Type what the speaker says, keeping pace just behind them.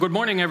Good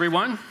morning,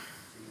 everyone.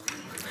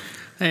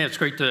 Hey, it's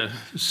great to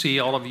see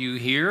all of you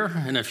here.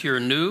 And if you're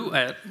new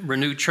at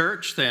Renew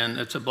Church, then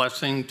it's a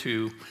blessing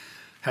to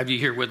have you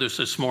here with us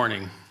this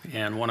morning.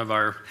 And one of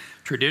our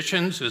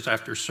traditions is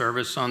after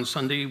service on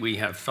Sunday, we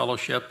have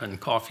fellowship and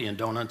coffee and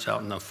donuts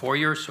out in the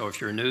foyer. So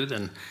if you're new,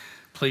 then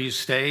please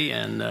stay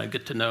and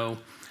get to know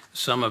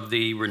some of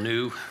the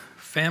Renew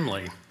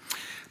family.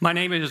 My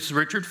name is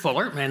Richard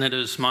Fuller, and it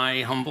is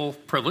my humble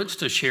privilege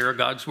to share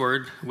God's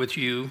Word with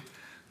you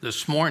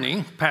this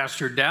morning.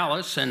 Pastor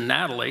Dallas and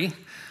Natalie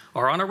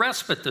are on a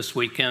respite this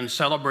weekend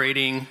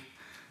celebrating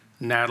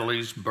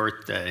Natalie's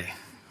birthday.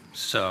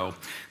 So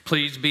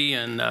please be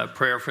in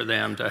prayer for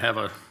them to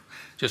have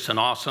just an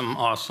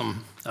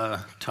awesome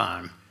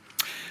time.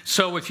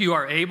 So if you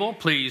are able,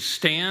 please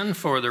stand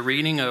for the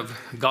reading of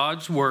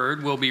God's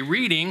Word. We'll be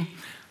reading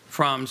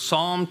from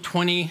Psalm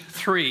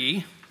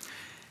 23,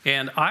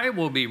 and I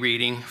will be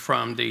reading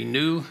from the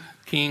New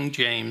King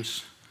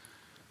James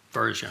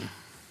Version.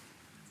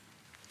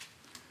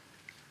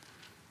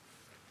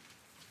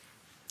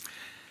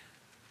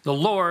 The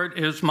Lord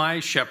is my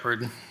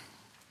shepherd,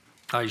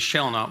 I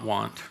shall not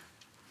want.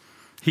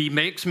 He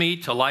makes me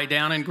to lie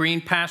down in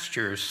green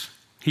pastures.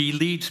 He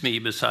leads me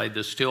beside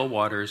the still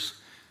waters.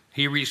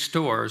 He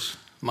restores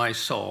my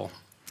soul.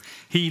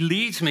 He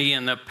leads me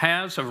in the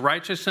paths of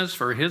righteousness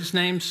for his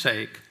name's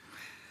sake.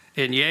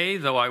 And yea,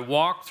 though I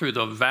walk through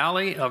the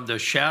valley of the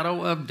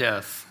shadow of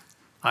death,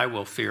 I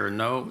will fear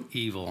no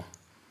evil,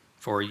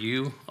 for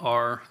you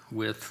are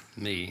with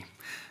me.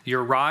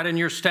 Your rod and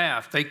your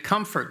staff, they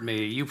comfort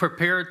me. You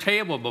prepare a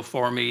table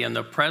before me in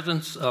the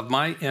presence of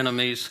my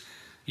enemies.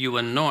 You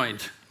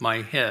anoint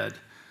my head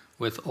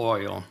with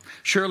oil.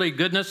 Surely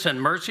goodness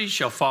and mercy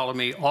shall follow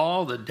me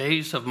all the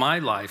days of my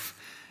life,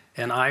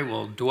 and I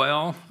will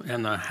dwell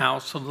in the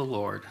house of the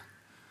Lord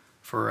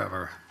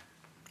forever.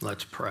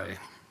 Let's pray.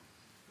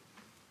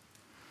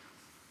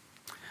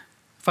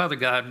 Father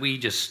God, we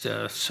just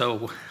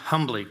so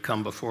humbly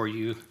come before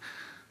you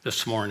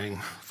this morning.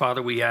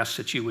 Father, we ask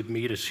that you would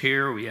meet us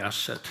here. We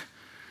ask that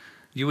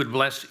you would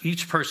bless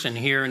each person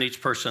here and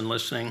each person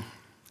listening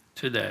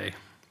today.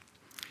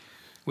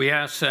 We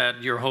ask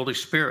that your Holy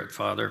Spirit,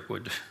 Father,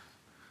 would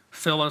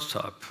fill us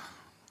up.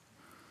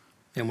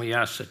 And we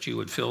ask that you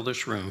would fill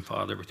this room,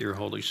 Father, with your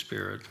Holy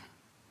Spirit.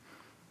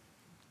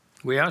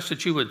 We ask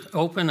that you would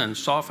open and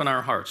soften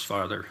our hearts,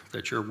 Father,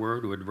 that your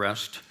word would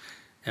rest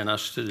in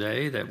us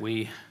today, that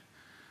we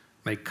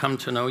may come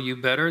to know you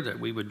better, that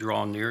we would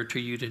draw near to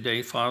you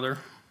today, Father.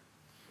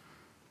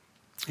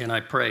 And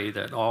I pray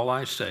that all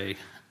I say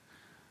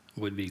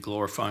would be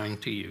glorifying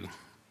to you.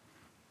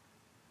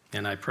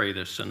 And I pray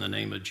this in the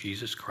name of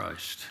Jesus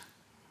Christ.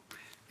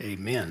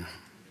 Amen.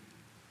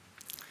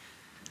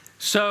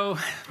 So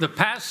the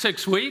past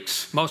 6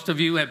 weeks, most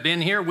of you have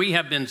been here, we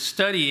have been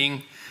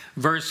studying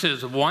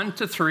verses 1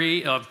 to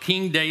 3 of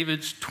King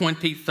David's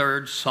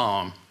 23rd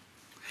Psalm.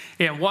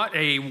 And what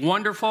a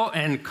wonderful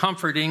and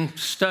comforting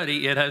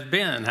study it has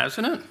been,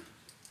 hasn't it?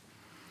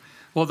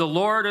 Well, the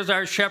Lord is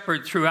our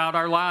shepherd throughout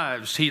our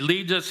lives. He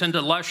leads us into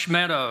lush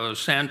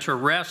meadows and to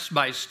rest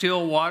by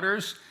still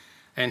waters,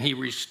 and he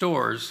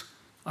restores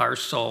our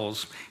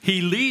souls.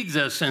 He leads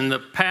us in the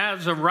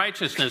paths of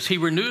righteousness. He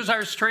renews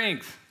our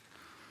strength.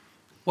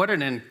 What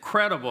an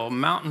incredible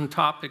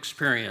mountaintop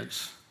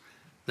experience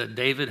that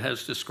David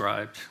has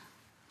described.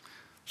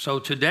 So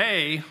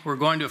today, we're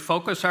going to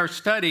focus our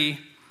study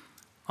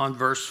on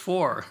verse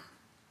 4.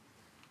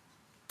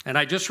 And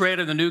I just read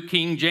in the New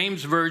King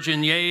James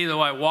Version, yea,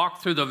 though I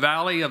walk through the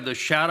valley of the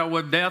shadow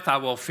of death, I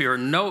will fear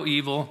no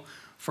evil,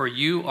 for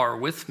you are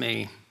with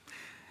me.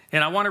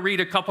 And I want to read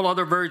a couple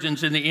other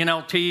versions in the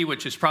NLT,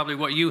 which is probably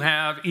what you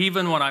have.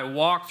 Even when I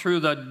walk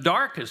through the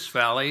darkest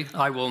valley,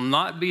 I will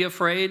not be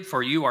afraid,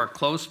 for you are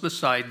close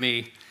beside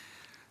me.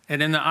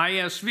 And in the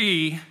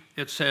ISV,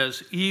 it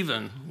says,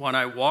 even when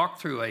I walk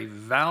through a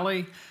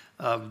valley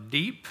of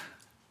deep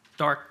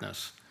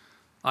darkness,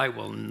 I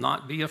will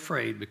not be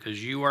afraid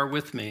because you are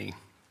with me.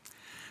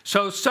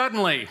 So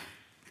suddenly,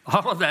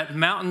 all of that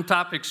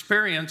mountaintop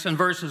experience in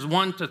verses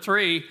 1 to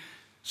 3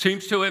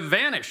 seems to have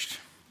vanished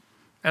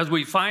as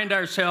we find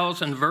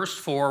ourselves in verse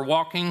 4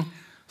 walking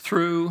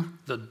through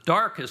the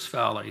darkest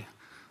valley,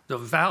 the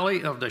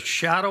valley of the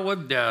shadow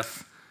of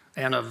death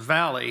and a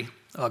valley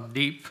of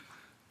deep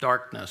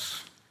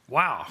darkness.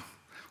 Wow,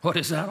 what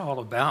is that all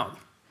about?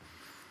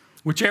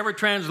 Whichever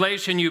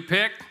translation you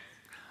pick,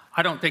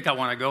 I don't think I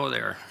want to go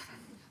there.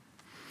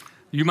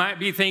 You might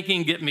be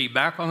thinking, get me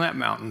back on that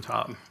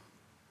mountaintop.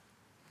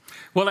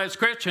 Well, as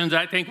Christians,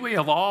 I think we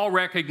have all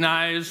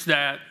recognized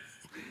that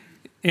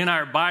in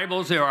our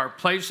Bibles, there are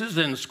places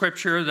in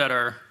Scripture that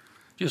are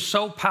just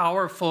so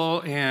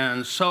powerful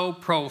and so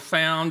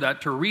profound that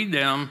to read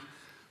them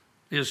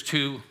is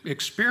to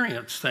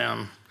experience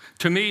them.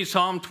 To me,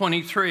 Psalm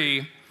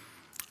 23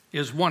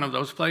 is one of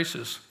those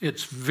places.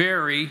 It's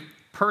very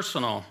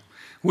personal.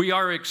 We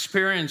are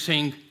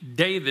experiencing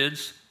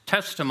David's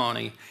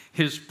testimony,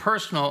 his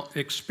personal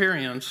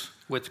experience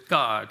with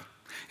God.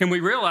 And we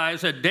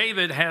realize that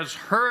David has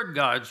heard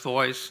God's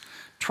voice,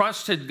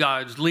 trusted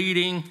God's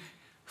leading,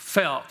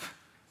 felt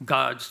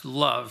God's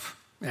love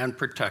and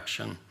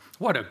protection.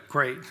 What a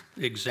great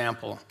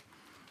example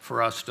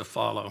for us to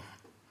follow.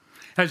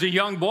 As a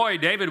young boy,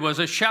 David was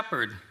a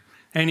shepherd,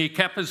 and he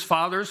kept his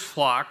father's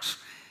flocks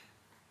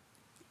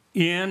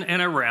in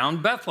and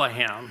around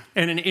Bethlehem.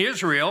 And in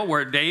Israel,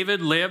 where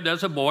David lived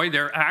as a boy,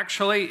 there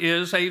actually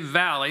is a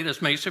valley,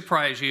 this may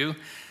surprise you,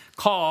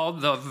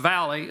 called the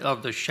Valley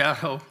of the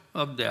Shadow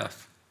of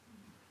Death.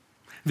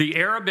 The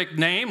Arabic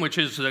name, which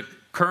is the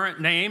current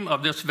name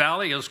of this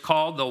valley, is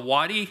called the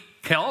Wadi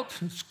Kelt.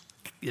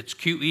 It's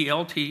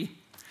Q-E-L-T.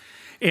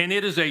 And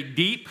it is a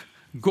deep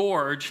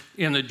gorge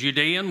in the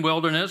Judean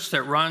wilderness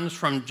that runs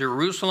from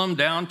Jerusalem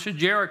down to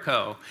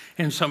Jericho.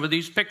 And some of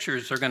these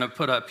pictures they're going to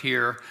put up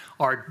here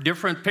are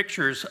different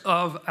pictures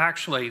of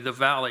actually the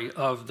Valley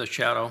of the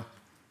Shadow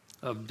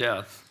of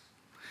Death.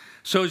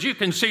 So as you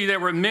can see, there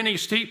were many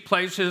steep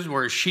places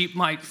where sheep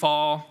might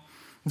fall.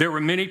 There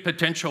were many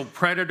potential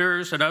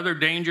predators and other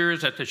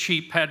dangers that the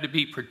sheep had to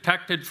be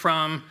protected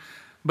from.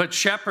 But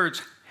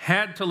shepherds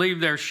had to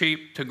leave their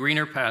sheep to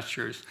greener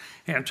pastures.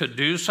 And to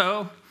do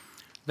so,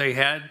 they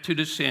had to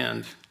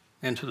descend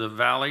into the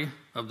valley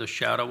of the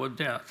shadow of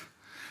death.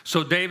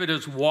 So David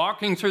is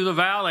walking through the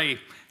valley,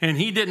 and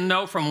he didn't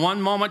know from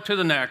one moment to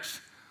the next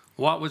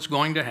what was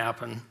going to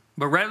happen.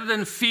 But rather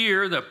than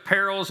fear the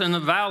perils in the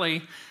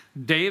valley,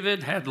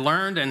 David had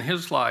learned in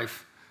his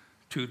life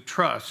to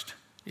trust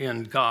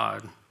in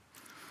God.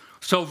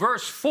 So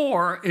verse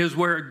 4 is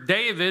where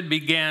David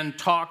began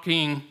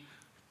talking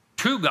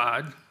to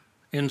God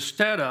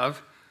instead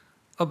of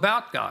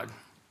about God.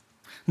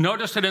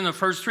 Notice that in the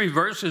first 3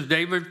 verses,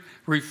 David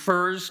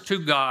refers to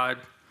God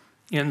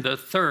in the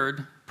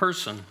third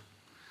person.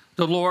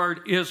 The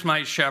Lord is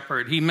my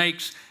shepherd. He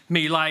makes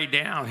me lie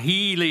down.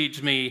 He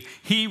leads me.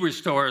 He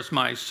restores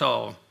my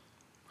soul.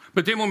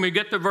 But then when we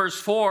get to verse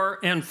 4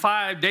 and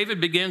 5, David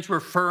begins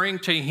referring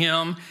to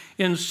him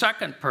in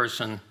second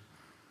person.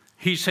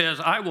 He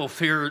says, I will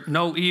fear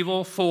no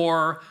evil,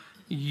 for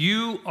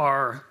you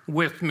are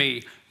with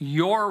me.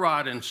 Your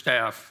rod and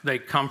staff, they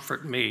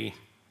comfort me.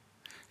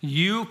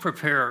 You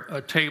prepare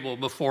a table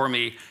before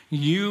me.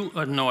 You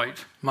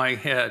anoint my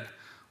head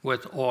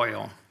with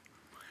oil.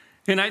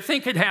 And I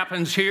think it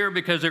happens here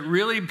because it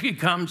really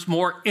becomes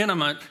more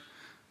intimate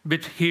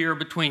here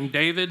between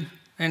David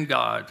and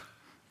God,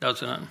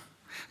 doesn't it?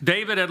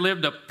 David had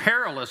lived a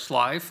perilous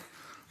life,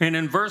 and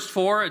in verse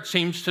 4, it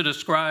seems to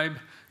describe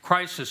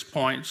crisis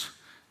points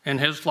in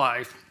his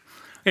life.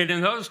 And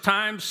in those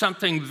times,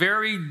 something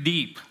very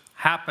deep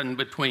happened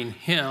between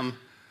him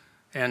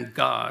and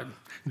God.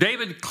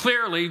 David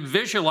clearly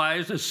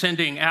visualized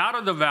ascending out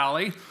of the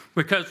valley,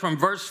 because from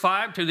verse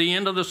 5 to the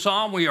end of the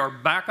psalm, we are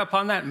back up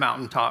on that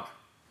mountaintop.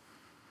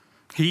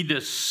 He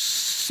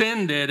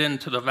descended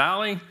into the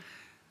valley,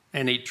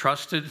 and he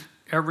trusted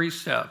every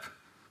step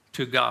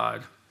to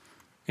God.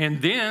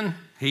 And then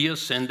he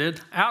ascended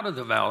out of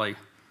the valley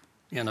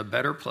in a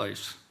better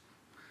place.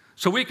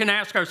 So we can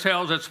ask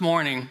ourselves this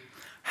morning,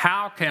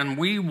 how can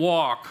we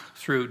walk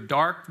through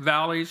dark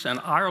valleys in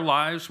our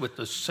lives with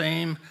the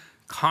same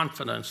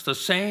confidence, the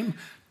same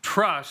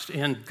trust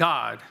in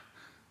God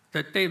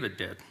that David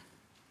did?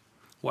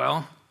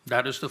 Well,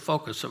 that is the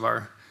focus of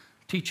our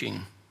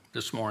teaching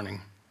this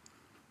morning.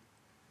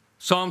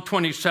 Psalm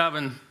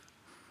 27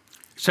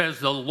 says,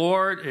 the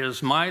Lord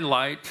is my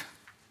light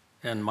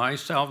and my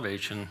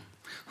salvation.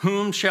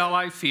 Whom shall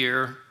I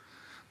fear?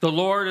 The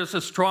Lord is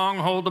a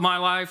stronghold of my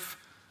life.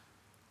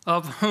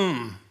 Of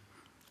whom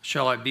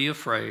shall I be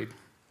afraid?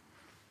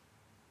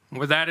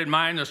 With that in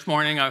mind this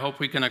morning, I hope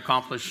we can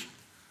accomplish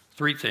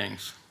 3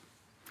 things.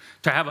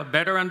 To have a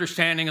better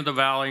understanding of the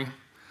valley,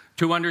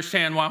 to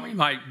understand why we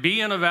might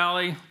be in a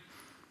valley,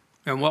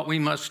 and what we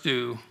must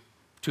do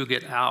to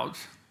get out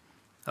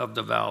of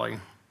the valley.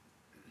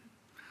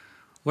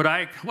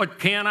 What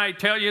can I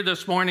tell you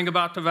this morning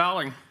about the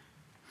valley?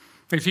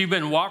 If you've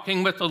been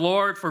walking with the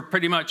Lord for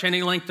pretty much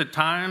any length of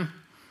time,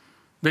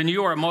 then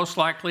you are most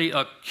likely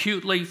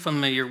acutely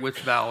familiar with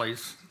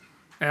valleys,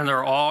 and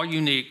they're all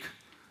unique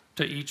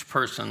to each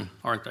person,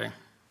 aren't they?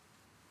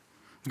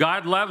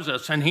 God loves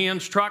us, and he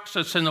instructs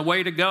us in the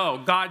way to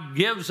go. God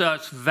gives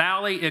us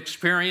valley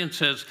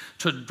experiences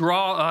to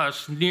draw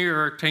us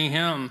nearer to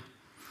him,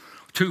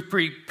 to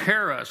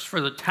prepare us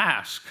for the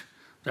task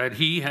that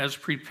he has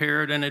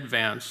prepared in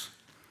advance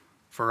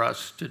for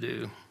us to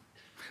do.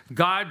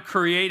 God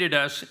created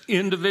us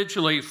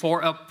individually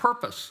for a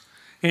purpose,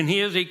 and he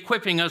is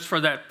equipping us for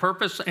that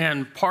purpose,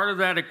 and part of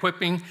that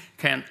equipping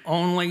can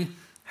only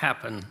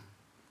happen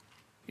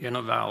in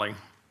a valley.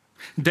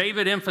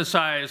 David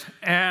emphasized,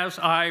 as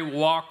I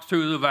walk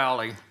through the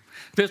valley.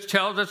 This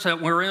tells us that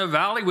when we're in a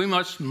valley, we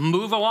must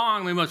move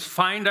along, we must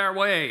find our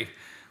way,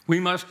 we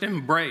must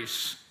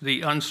embrace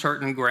the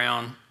uncertain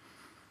ground,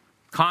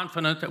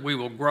 confident that we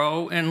will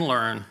grow and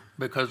learn,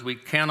 because we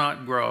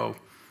cannot grow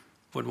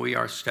when we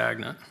are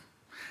stagnant.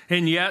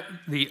 And yet,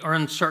 the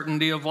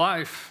uncertainty of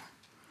life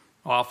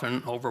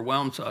often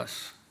overwhelms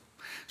us.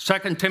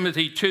 2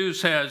 Timothy 2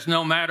 says,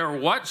 no matter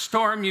what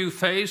storm you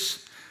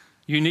face,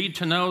 you need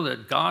to know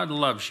that God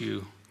loves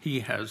you. He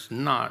has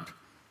not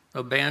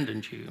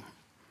abandoned you.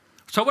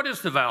 So what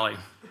is the valley?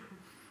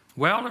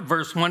 Well, in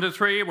verse 1 to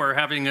 3, we're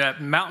having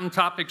that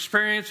mountaintop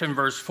experience. In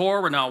verse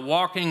 4, we're now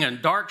walking in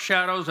dark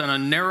shadows in a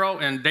narrow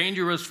and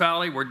dangerous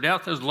valley where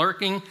death is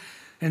lurking.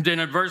 And then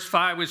in verse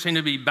 5, we seem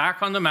to be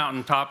back on the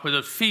mountaintop with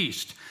a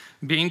feast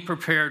being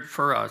prepared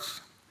for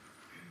us.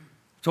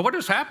 So what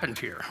has happened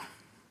here?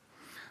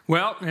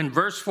 Well, in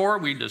verse 4,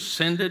 we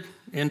descended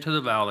into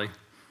the valley,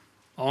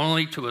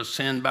 only to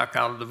ascend back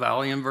out of the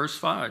valley in verse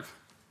 5.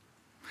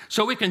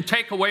 So we can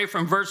take away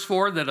from verse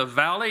 4 that a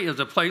valley is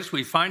a place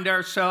we find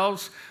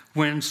ourselves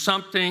when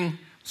something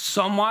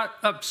somewhat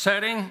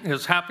upsetting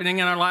is happening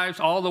in our lives,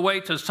 all the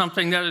way to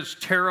something that is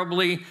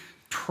terribly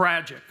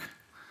tragic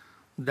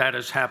that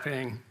is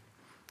happening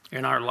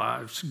in our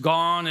lives.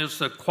 Gone is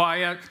the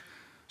quiet,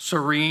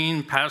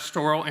 serene,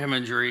 pastoral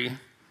imagery.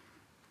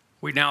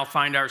 We now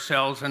find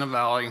ourselves in a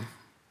valley,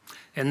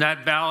 and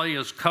that valley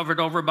is covered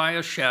over by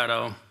a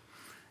shadow,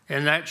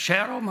 and that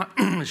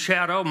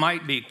shadow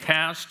might be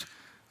cast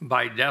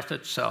by death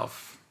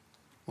itself.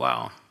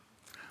 Wow,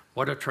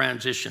 what a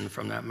transition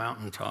from that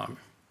mountaintop.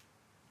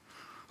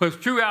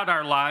 But throughout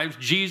our lives,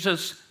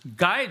 Jesus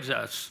guides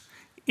us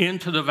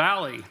into the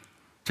valley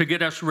to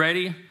get us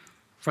ready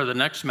for the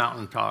next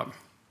mountaintop.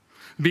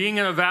 Being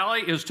in a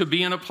valley is to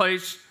be in a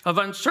place of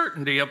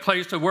uncertainty, a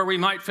place of where we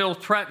might feel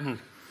threatened,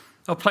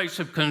 a place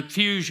of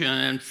confusion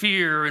and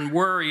fear and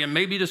worry and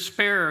maybe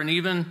despair and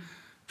even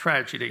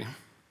tragedy.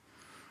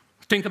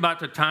 Think about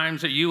the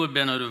times that you have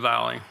been in a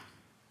valley.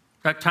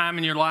 That time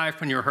in your life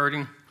when you're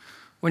hurting,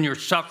 when you're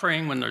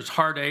suffering, when there's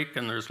heartache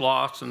and there's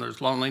loss and there's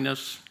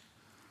loneliness.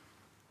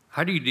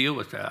 How do you deal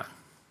with that?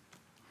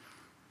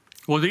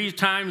 Well, these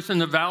times in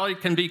the valley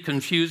can be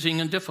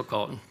confusing and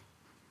difficult.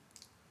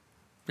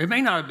 It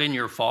may not have been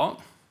your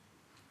fault,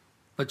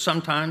 but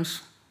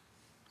sometimes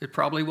it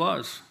probably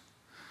was.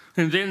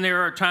 And then there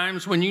are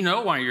times when you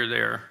know why you're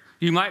there.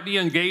 You might be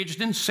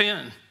engaged in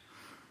sin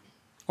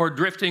or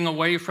drifting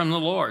away from the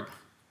Lord.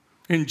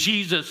 And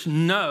Jesus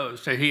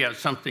knows that he has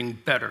something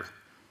better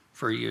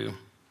for you.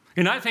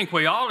 And I think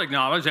we all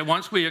acknowledge that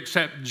once we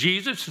accept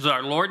Jesus as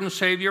our Lord and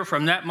Savior,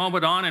 from that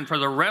moment on and for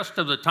the rest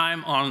of the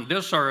time on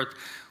this earth,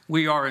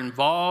 we are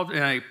involved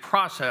in a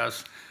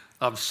process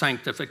of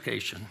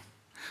sanctification,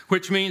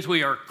 which means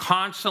we are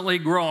constantly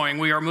growing.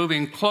 We are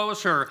moving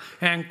closer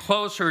and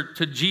closer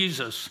to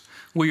Jesus.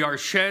 We are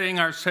shedding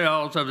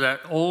ourselves of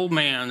that old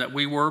man that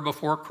we were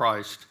before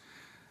Christ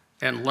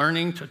and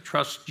learning to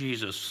trust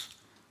Jesus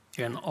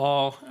in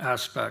all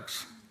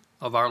aspects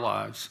of our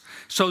lives.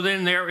 So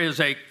then there is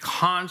a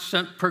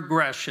constant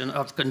progression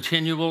of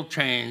continual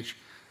change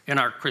in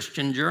our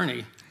Christian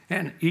journey,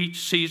 and each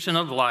season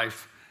of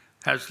life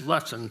has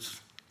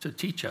lessons to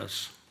teach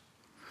us.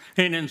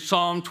 And in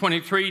Psalm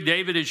 23,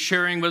 David is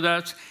sharing with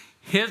us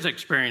his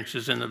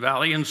experiences in the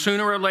valley, and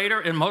sooner or later,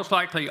 and most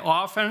likely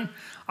often,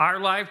 our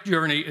life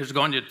journey is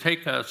going to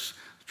take us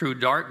through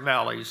dark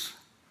valleys,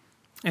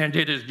 and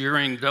it is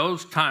during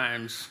those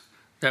times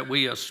that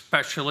we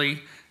especially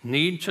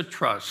need to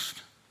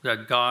trust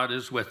that God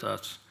is with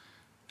us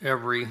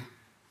every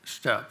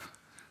step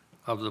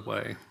of the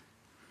way.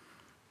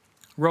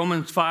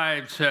 Romans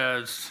 5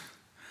 says,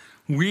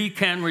 we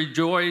can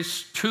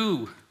rejoice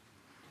too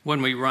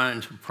when we run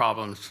into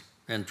problems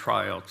and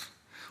trials,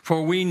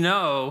 for we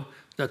know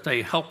that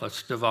they help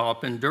us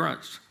develop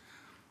endurance.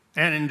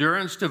 And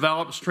endurance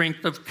develops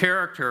strength of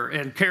character,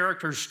 and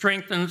character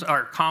strengthens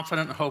our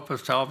confident hope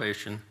of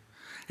salvation.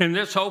 And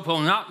this hope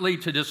will not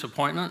lead to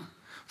disappointment,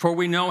 for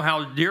we know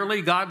how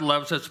dearly God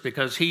loves us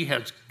because he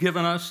has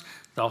given us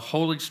the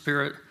Holy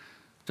Spirit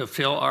to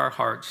fill our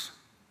hearts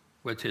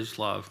with his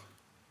love.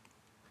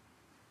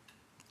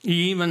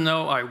 Even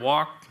though I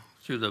walk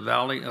through the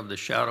valley of the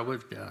shadow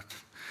of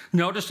death.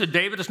 Notice that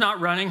David is not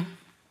running.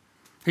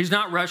 He's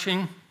not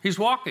rushing. He's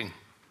walking.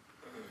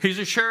 He's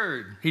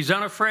assured. He's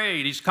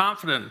unafraid. He's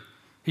confident.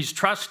 He's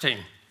trusting.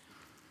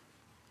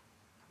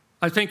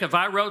 I think if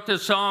I wrote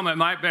this psalm, it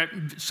might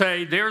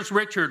say, there's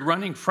Richard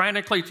running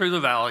frantically through the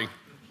valley.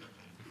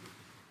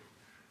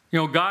 You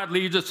know, God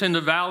leads us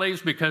into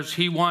valleys because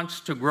he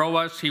wants to grow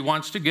us. He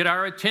wants to get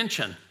our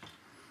attention.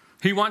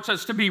 He wants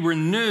us to be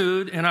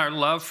renewed in our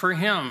love for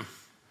him.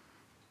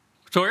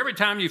 So every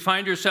time you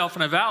find yourself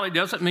in a valley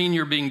doesn't mean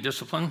you're being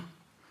disciplined.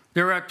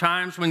 There are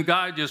times when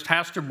God just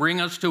has to bring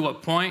us to a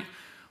point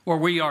where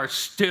we are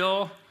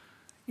still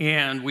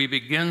and we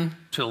begin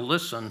to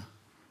listen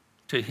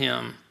to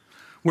him,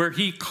 where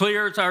he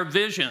clears our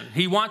vision.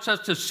 He wants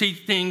us to see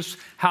things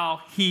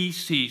how he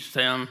sees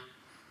them,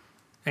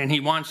 and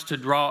he wants to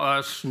draw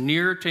us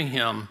near to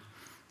him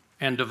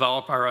and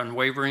develop our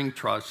unwavering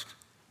trust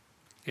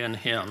in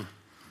him.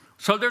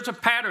 So there's a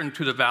pattern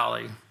to the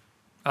valley.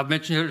 I've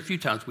mentioned it a few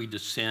times. We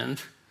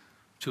descend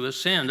to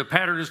ascend. The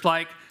pattern is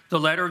like the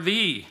letter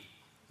V.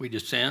 We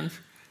descend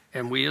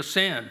and we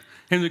ascend.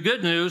 And the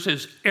good news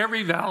is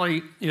every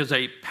valley is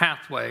a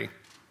pathway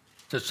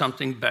to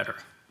something better.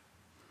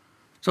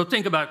 So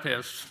think about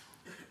this.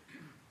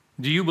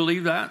 Do you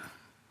believe that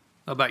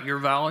about your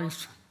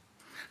valleys?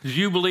 Do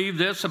you believe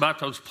this about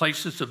those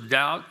places of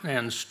doubt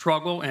and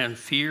struggle and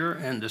fear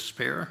and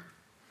despair?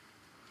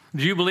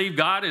 Do you believe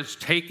God is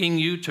taking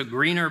you to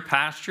greener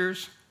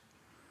pastures?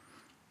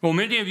 Well,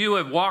 many of you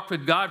have walked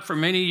with God for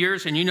many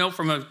years, and you know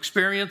from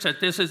experience that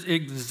this is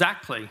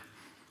exactly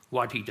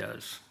what he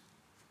does.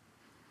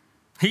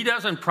 He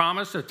doesn't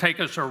promise to take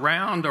us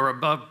around or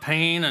above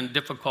pain and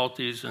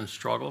difficulties and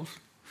struggles.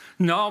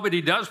 No, but he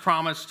does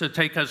promise to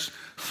take us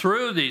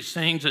through these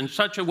things in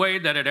such a way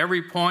that at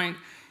every point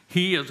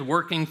he is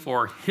working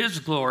for his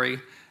glory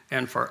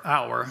and for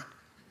our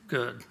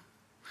good.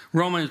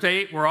 Romans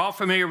 8, we're all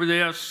familiar with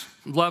this,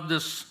 love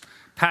this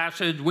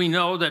passage. We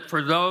know that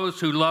for those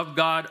who love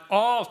God,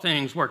 all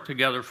things work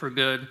together for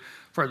good,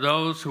 for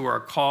those who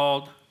are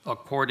called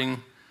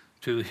according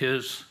to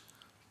his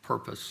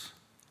purpose.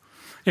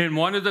 And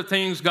one of the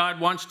things God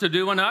wants to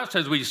do in us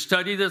as we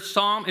study this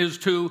psalm is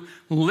to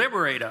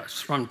liberate us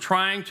from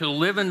trying to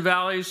live in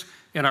valleys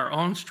in our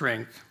own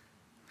strength.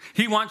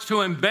 He wants to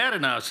embed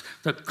in us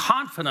the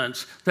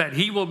confidence that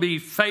he will be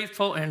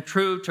faithful and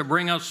true to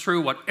bring us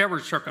through whatever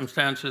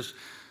circumstances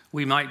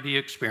we might be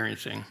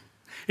experiencing.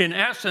 In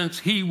essence,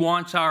 he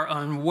wants our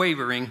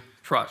unwavering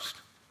trust.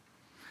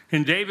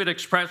 And David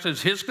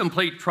expresses his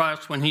complete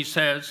trust when he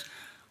says,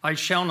 I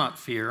shall not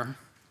fear,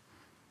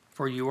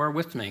 for you are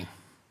with me.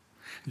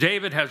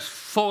 David has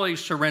fully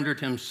surrendered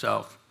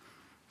himself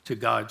to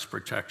God's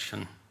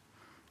protection,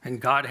 and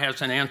God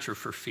has an answer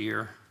for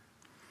fear.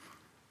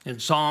 In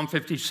Psalm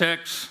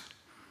 56, it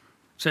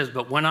says,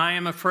 but when I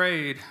am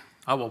afraid,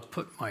 I will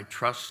put my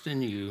trust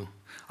in you.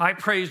 I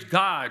praise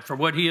God for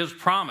what he has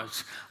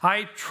promised.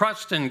 I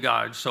trust in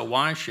God, so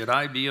why should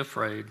I be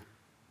afraid?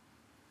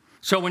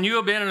 So when you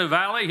have been in a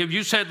valley, have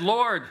you said,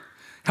 Lord,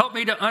 help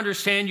me to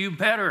understand you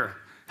better.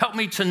 Help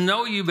me to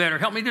know you better.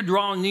 Help me to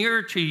draw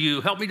near to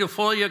you. Help me to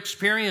fully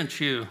experience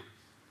you.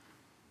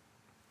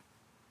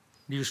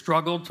 Do you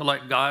struggle to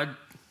let God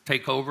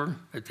take over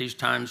at these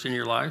times in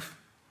your life?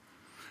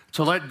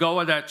 To let go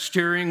of that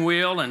steering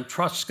wheel and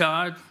trust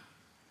God?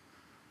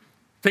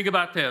 Think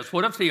about this.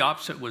 What if the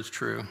opposite was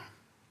true?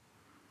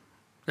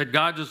 That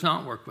God does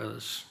not work with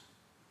us?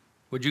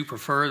 Would you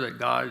prefer that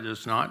God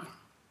does not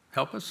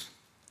help us?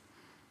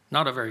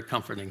 Not a very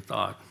comforting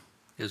thought,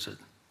 is it?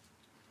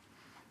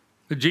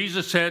 But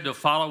Jesus said to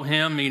follow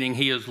him, meaning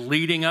he is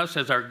leading us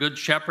as our good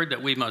shepherd,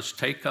 that we must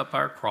take up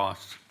our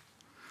cross.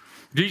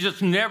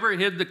 Jesus never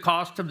hid the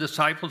cost of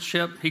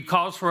discipleship. He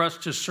calls for us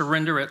to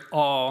surrender it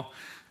all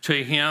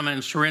to him,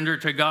 and surrender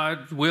to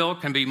God's will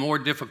can be more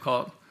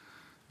difficult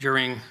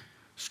during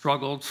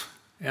struggles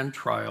and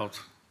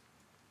trials.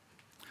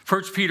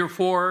 1 Peter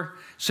 4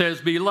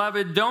 says,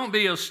 beloved, don't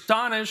be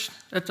astonished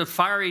at the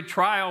fiery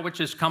trial which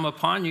has come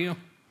upon you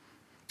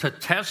to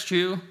test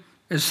you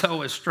as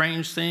though a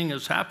strange thing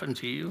has happened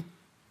to you.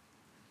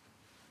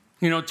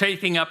 You know,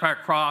 taking up our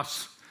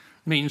cross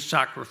means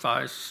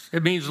sacrifice.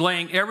 It means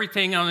laying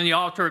everything on the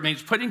altar. It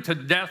means putting to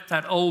death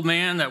that old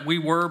man that we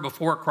were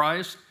before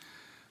Christ,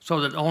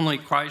 so that only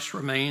Christ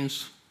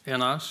remains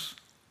in us.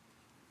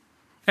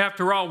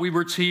 After all, we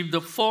received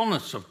the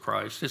fullness of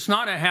Christ. It's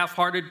not a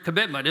half-hearted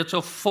commitment. It's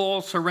a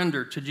full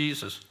surrender to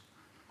Jesus.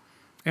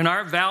 And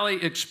our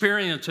valley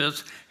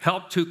experiences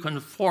help to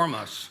conform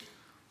us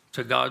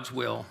to God's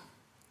will.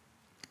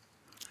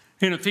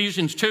 In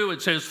Ephesians 2,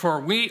 it says, for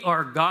we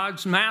are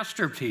God's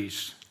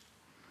masterpiece.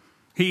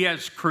 He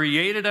has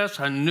created us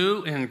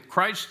anew in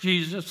Christ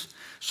Jesus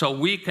so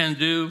we can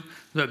do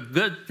the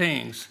good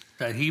things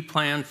that he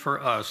planned for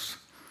us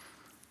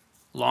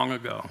long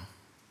ago.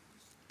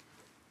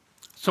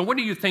 So what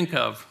do you think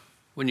of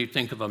when you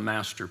think of a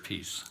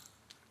masterpiece?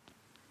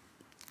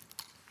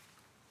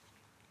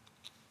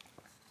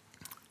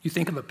 You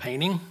think of a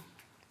painting?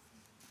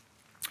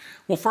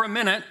 Well, for a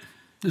minute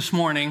this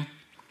morning,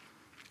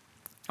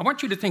 I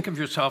want you to think of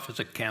yourself as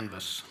a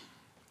canvas.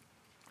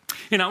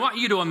 And I want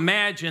you to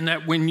imagine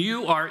that when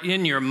you are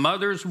in your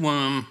mother's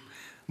womb,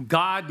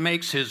 God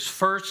makes his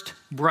first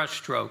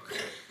brushstroke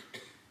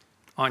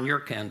on your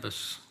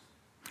canvas.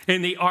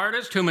 And the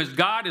artist, whom is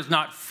God, is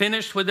not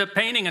finished with the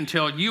painting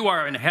until you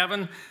are in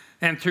heaven.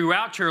 And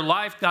throughout your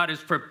life, God is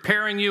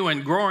preparing you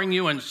and growing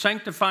you and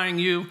sanctifying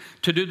you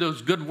to do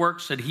those good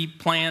works that he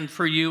planned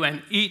for you.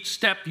 And each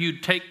step you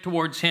take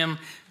towards him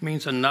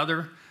means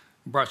another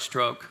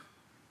brushstroke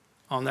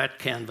on that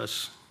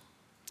canvas.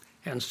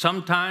 And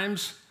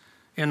sometimes,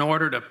 in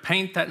order to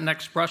paint that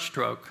next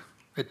brushstroke,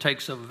 it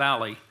takes a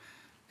valley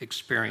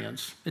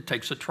experience. It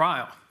takes a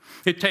trial.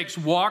 It takes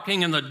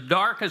walking in the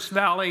darkest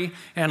valley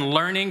and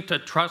learning to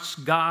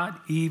trust God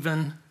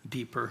even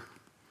deeper.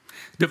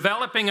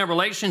 Developing a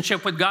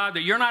relationship with God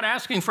that you're not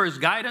asking for his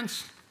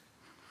guidance,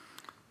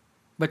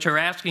 but you're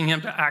asking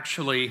him to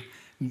actually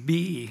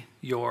be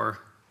your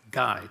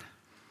guide.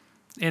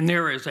 And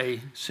there is a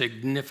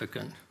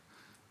significant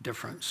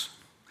difference.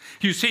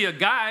 You see, a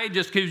guide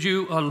just gives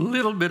you a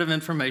little bit of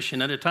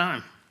information at a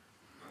time.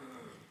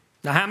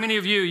 Now, how many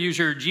of you use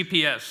your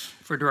GPS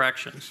for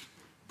directions?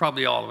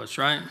 Probably all of us,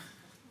 right?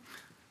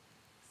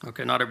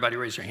 Okay, not everybody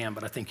raise your hand,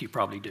 but I think you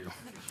probably do.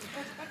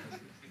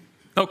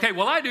 Okay,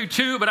 well, I do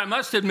too, but I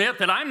must admit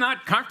that I'm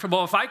not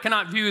comfortable if I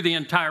cannot view the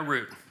entire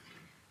route.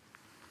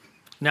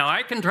 Now,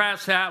 I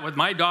contrast that with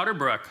my daughter,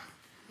 Brooke.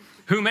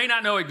 who may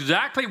not know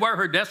exactly where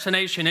her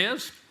destination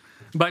is,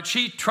 but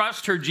she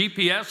trusts her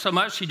GPS so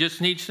much she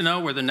just needs to know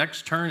where the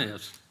next turn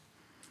is.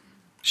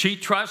 She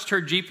trusts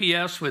her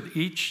GPS with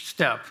each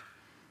step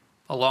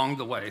along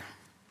the way.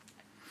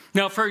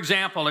 Now, for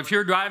example, if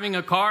you're driving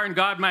a car and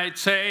God might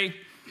say,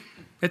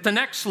 at the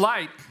next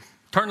light,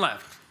 turn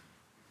left.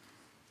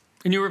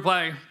 And you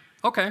reply,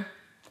 okay.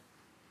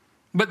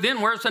 But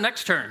then where's the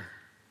next turn?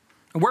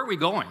 And where are we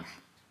going?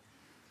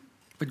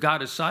 But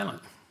God is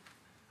silent.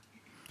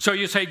 So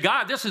you say,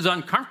 God, this is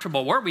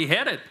uncomfortable. Where are we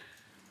headed?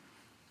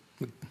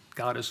 But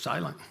God is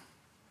silent.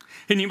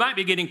 And you might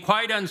be getting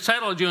quite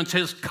unsettled. You and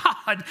says,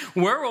 God,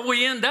 where will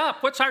we end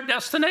up? What's our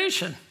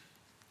destination?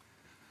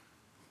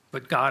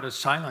 But God is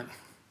silent.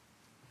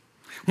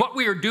 What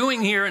we are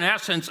doing here, in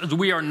essence, is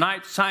we are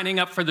not signing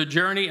up for the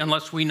journey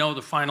unless we know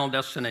the final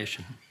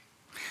destination.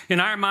 In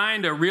our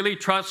mind, to really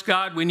trust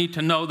God, we need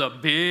to know the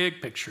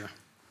big picture.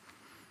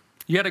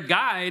 Yet a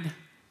guide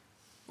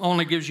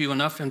only gives you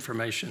enough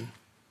information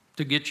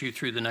to get you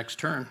through the next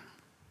turn.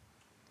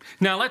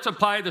 Now, let's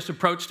apply this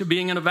approach to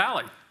being in a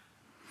valley.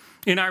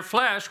 In our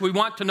flesh, we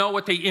want to know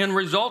what the end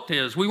result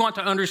is. We want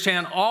to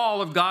understand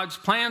all of God's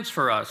plans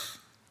for us.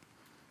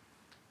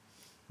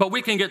 But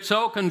we can get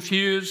so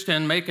confused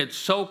and make it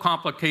so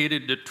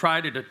complicated to try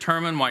to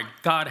determine why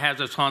God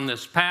has us on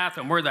this path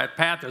and where that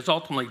path is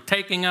ultimately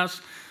taking us,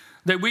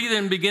 that we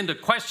then begin to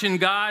question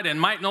God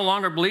and might no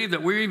longer believe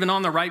that we're even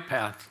on the right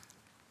path.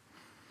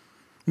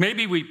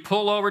 Maybe we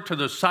pull over to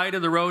the side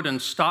of the road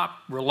and stop,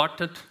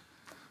 reluctant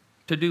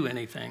to do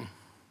anything.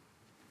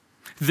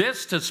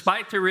 This,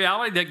 despite the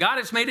reality that God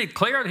has made it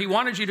clear that He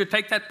wanted you to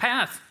take that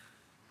path.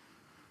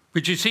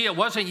 But you see, it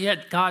wasn't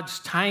yet God's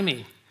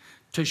timing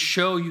to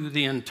show you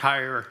the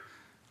entire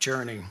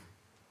journey.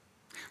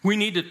 We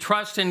need to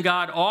trust in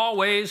God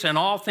always and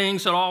all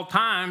things at all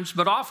times,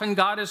 but often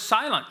God is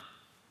silent.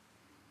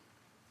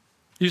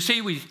 You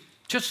see, we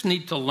just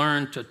need to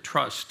learn to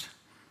trust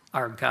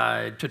our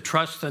guide, to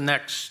trust the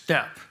next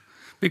step.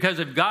 Because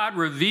if God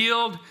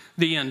revealed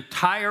the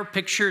entire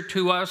picture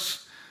to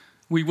us,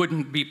 we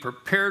wouldn't be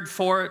prepared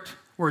for it,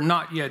 we're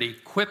not yet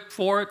equipped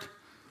for it,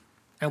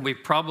 and we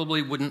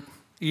probably wouldn't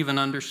even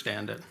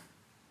understand it.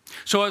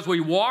 So as we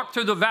walk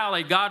through the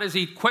valley, God is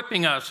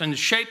equipping us and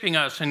shaping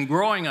us and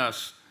growing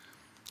us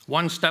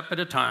one step at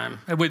a time.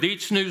 And with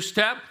each new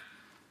step,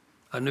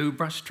 a new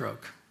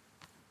brushstroke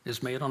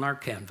is made on our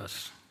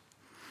canvas.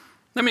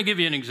 Let me give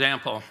you an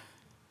example.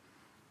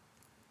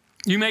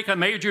 You make a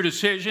major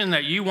decision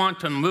that you want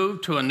to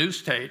move to a new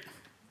state,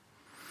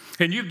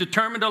 and you've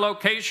determined a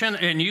location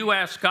and you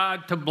ask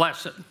God to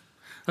bless it,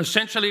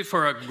 essentially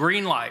for a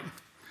green light.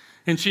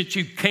 And since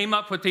you came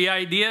up with the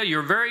idea,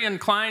 you're very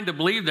inclined to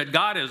believe that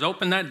God has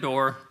opened that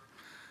door,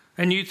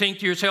 and you think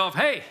to yourself,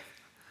 hey,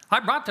 I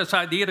brought this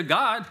idea to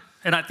God,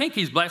 and I think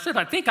He's blessed it.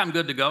 I think I'm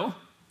good to go.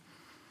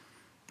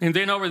 And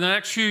then over the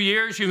next few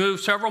years, you move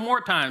several more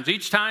times,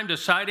 each time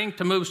deciding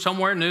to move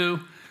somewhere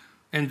new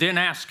and then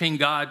asking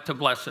God to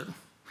bless it.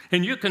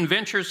 And you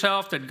convince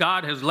yourself that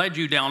God has led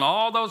you down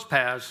all those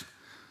paths,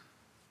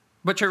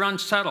 but you're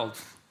unsettled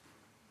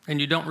and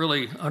you don't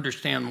really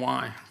understand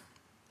why.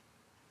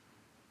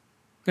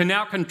 And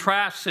now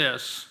contrast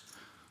this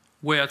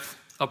with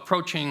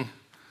approaching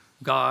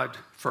God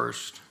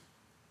first.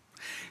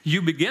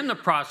 You begin the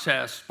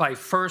process by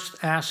first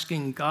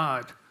asking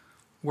God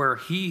where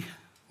He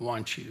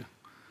wants you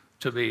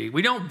to be.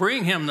 We don't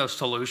bring Him the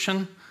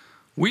solution.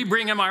 We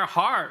bring Him our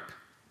heart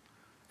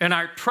and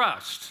our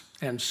trust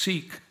and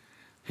seek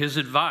His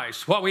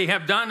advice. What we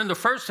have done in the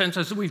first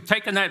instance is we've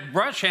taken that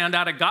brush hand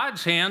out of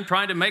God's hand,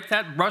 trying to make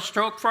that brush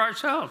stroke for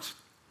ourselves.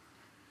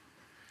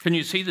 Can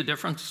you see the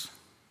difference?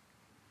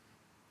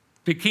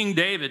 The King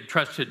David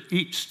trusted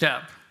each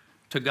step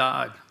to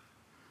God.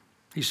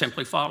 He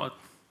simply followed.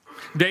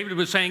 David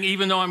was saying,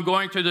 even though I'm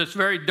going through this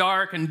very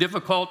dark and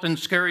difficult and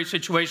scary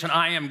situation,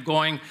 I am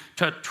going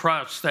to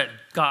trust that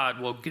God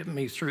will get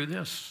me through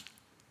this.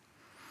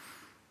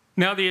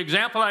 Now, the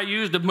example I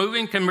used of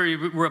moving can be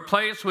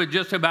replaced with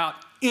just about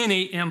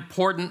any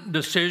important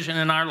decision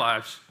in our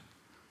lives.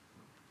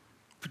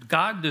 But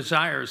God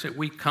desires that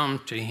we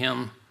come to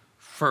Him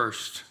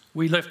first.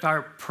 We lift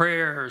our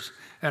prayers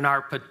and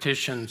our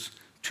petitions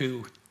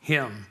to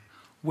Him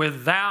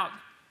without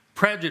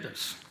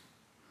prejudice.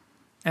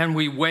 And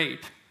we wait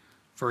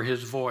for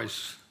His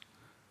voice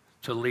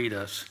to lead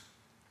us.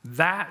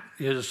 That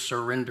is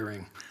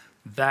surrendering.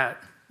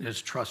 That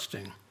is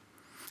trusting.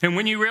 And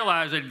when you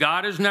realize that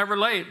God is never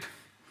late,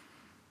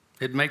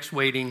 it makes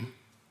waiting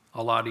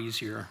a lot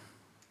easier.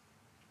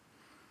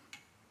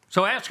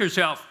 So ask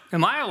yourself,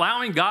 am I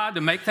allowing God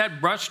to make that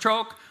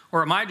brushstroke,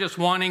 or am I just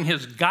wanting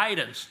His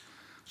guidance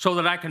so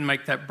that I can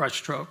make that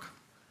brushstroke?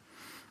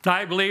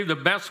 I believe the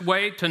best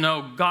way to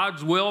know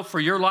God's will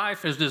for your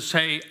life is to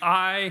say,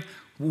 I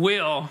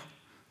will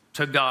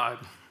to God.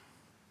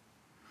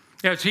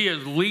 As He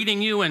is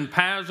leading you in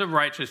paths of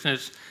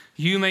righteousness,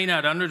 you may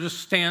not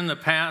understand the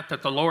path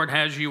that the Lord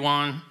has you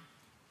on,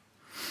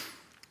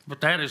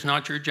 but that is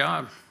not your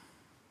job.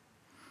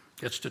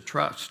 It's to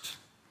trust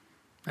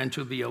and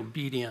to be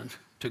obedient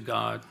to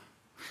God.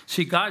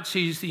 See, God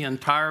sees the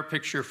entire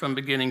picture from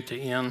beginning to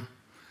end.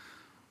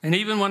 And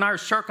even when our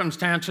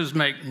circumstances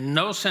make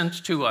no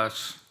sense to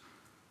us,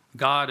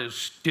 God is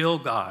still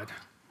God.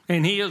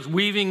 And he is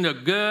weaving the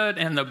good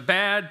and the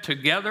bad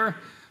together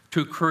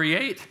to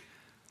create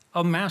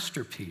a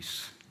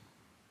masterpiece,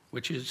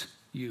 which is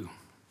you.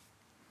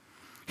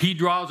 He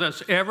draws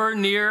us ever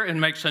near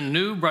and makes a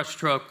new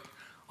brushstroke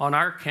on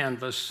our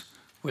canvas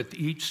with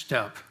each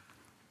step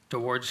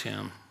towards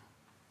him.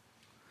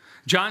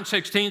 John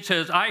 16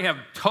 says, I have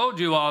told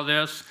you all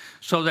this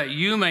so that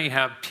you may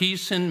have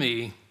peace in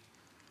me.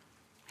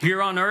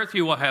 Here on earth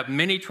you will have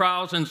many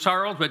trials and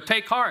sorrows, but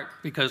take heart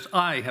because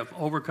I have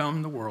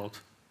overcome the world.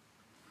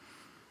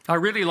 I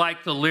really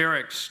like the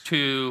lyrics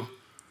to,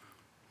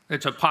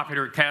 it's a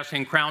popular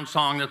Casting Crown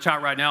song that's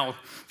out right now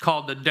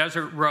called The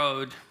Desert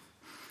Road.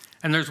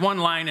 And there's one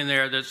line in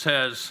there that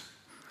says,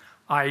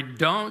 I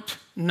don't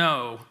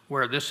know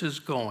where this is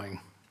going,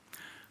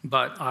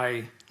 but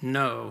I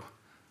know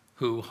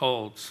who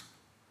holds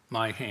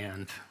my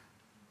hand.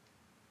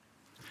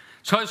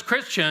 So as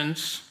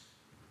Christians,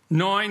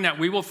 knowing that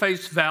we will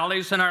face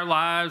valleys in our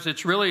lives,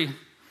 it's really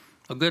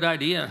a good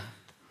idea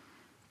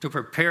to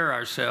prepare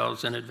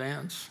ourselves in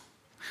advance.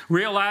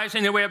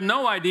 Realizing that we have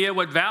no idea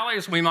what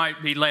valleys we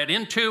might be led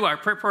into, our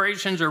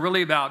preparations are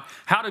really about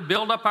how to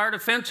build up our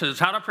defenses,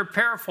 how to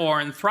prepare for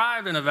and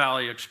thrive in a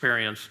valley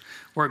experience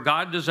where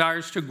God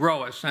desires to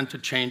grow us and to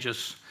change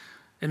us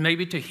and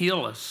maybe to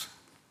heal us.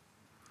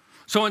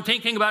 So in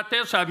thinking about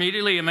this, I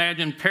immediately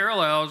imagined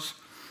parallels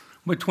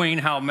between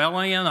how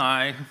Melanie and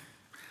I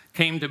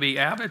came to be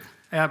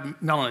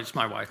Melanie's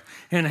my wife,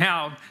 and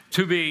how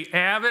to be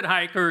avid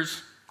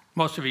hikers,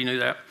 most of you knew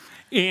that,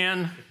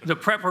 in the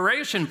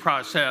preparation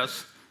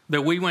process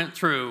that we went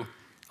through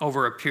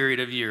over a period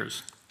of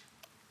years.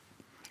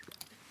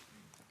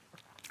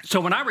 So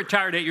when I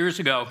retired 8 years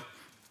ago,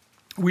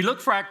 we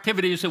looked for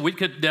activities that we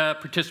could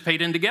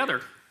participate in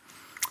together.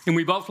 And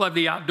we both love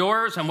the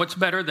outdoors, and what's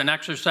better than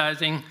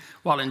exercising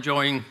while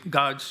enjoying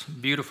God's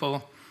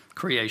beautiful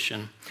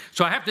creation.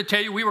 So I have to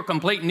tell you, we were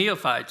complete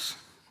neophytes.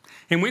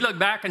 And we look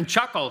back and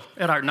chuckle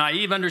at our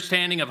naive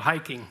understanding of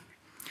hiking.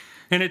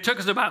 And it took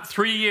us about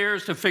 3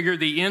 years to figure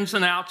the ins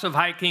and outs of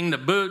hiking, the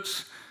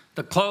boots,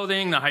 the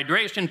clothing, the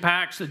hydration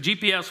packs, the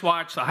GPS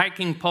watch, the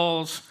hiking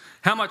poles,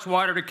 how much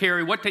water to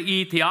carry, what to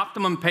eat, the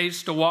optimum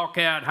pace to walk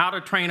at, how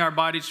to train our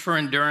bodies for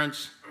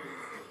endurance.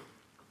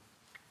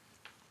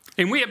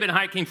 And we had been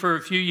hiking for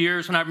a few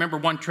years, and I remember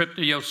one trip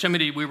to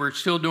Yosemite, we were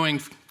still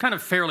doing kind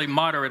of fairly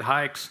moderate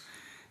hikes.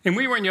 And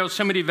we were in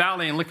Yosemite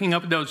Valley and looking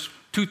up at those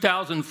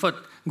 2,000-foot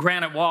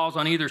granite walls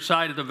on either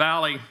side of the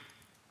valley.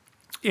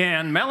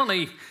 And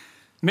Melanie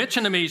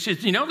mentioned to me, she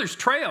said, you know, there's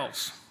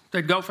trails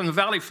that go from the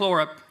valley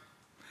floor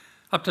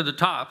up to the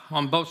top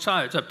on both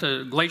sides, up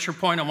to Glacier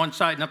Point on one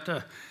side and up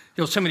to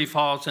Yosemite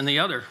Falls on the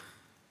other.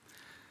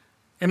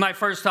 And my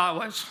first thought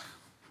was,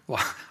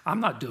 well, I'm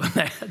not doing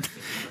that.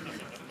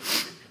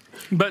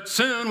 But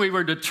soon we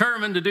were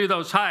determined to do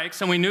those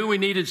hikes, and we knew we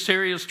needed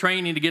serious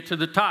training to get to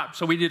the top.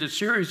 So we did a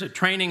series of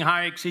training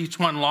hikes, each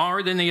one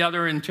longer than the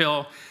other,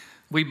 until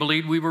we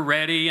believed we were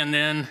ready. And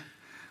then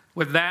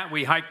with that,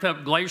 we hiked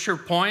up Glacier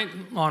Point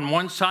on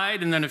one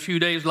side, and then a few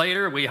days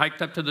later, we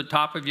hiked up to the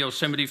top of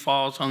Yosemite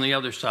Falls on the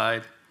other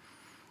side.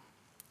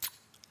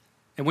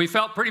 And we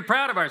felt pretty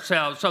proud of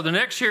ourselves. So the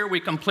next year, we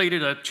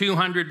completed a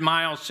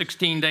 200-mile,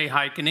 16-day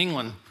hike in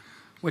England,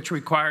 which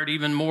required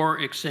even more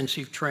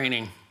extensive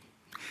training.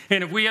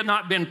 And if we had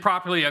not been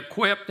properly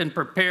equipped and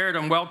prepared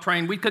and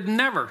well-trained, we could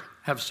never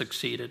have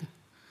succeeded.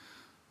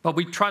 But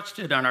we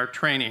trusted in our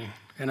training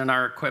and in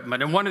our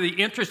equipment. And one of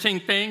the interesting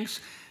things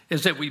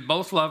is that we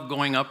both love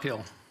going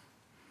uphill.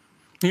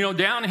 You know,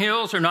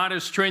 downhills are not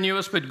as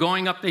strenuous, but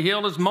going up the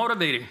hill is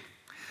motivating.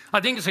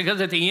 I think it's because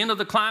at the end of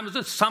the climb is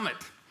a summit,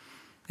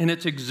 and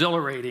it's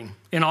exhilarating.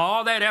 In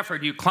all that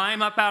effort, you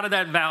climb up out of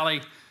that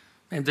valley,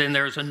 and then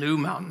there's a new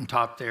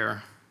mountaintop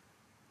there.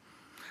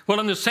 Well,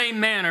 in the same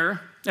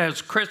manner,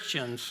 as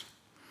Christians,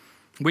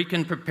 we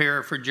can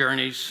prepare for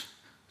journeys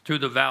through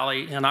the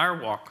valley in our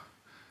walk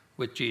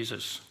with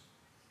Jesus.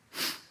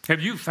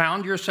 Have you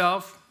found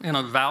yourself in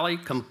a valley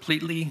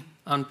completely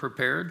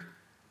unprepared?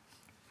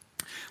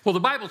 Well, the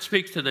Bible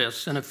speaks to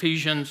this in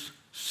Ephesians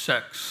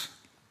 6.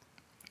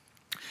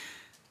 It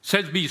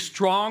says, be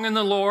strong in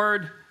the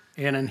Lord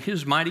and in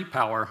his mighty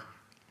power.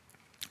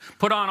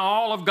 Put on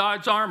all of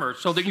God's armor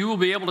so that you will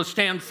be able to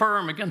stand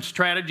firm against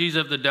strategies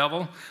of the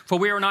devil. For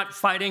we are not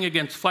fighting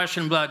against flesh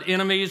and blood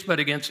enemies, but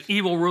against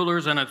evil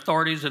rulers and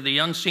authorities of the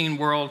unseen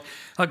world,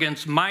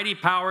 against mighty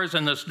powers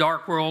in this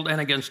dark world,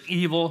 and against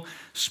evil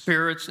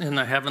spirits in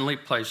the heavenly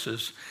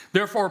places.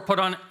 Therefore, put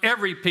on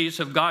every piece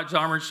of God's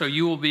armor so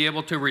you will be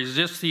able to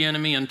resist the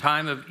enemy in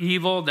time of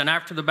evil. Then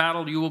after the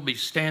battle, you will be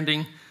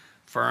standing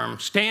firm.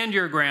 Stand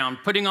your ground,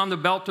 putting on the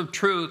belt of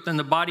truth and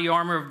the body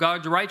armor of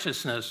God's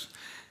righteousness.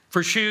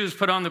 For shoes,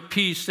 put on the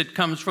peace that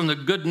comes from the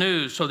good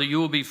news so that you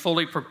will be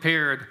fully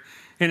prepared.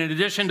 And in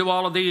addition to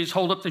all of these,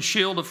 hold up the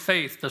shield of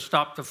faith to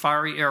stop the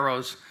fiery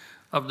arrows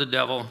of the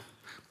devil.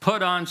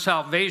 Put on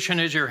salvation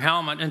as your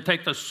helmet and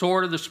take the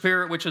sword of the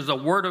Spirit, which is the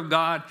word of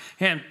God,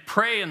 and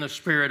pray in the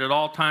Spirit at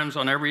all times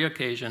on every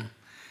occasion.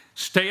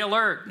 Stay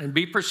alert and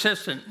be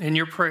persistent in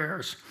your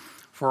prayers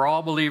for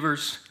all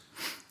believers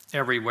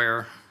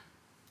everywhere.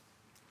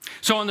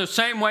 So in the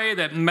same way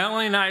that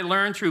Melanie and I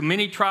learned through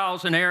many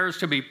trials and errors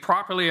to be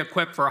properly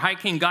equipped for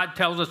hiking, God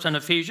tells us in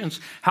Ephesians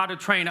how to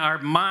train our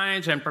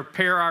minds and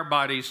prepare our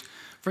bodies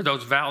for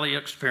those valley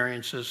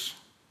experiences.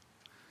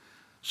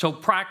 So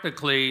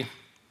practically,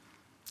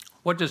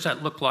 what does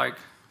that look like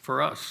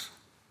for us?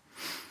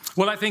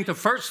 Well, I think the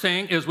first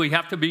thing is we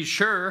have to be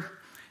sure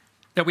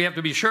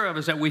of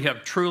is that we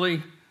have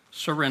truly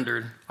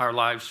surrendered our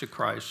lives to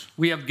Christ.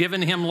 We have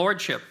given him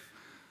lordship,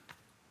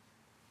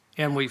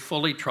 and we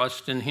fully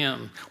trust in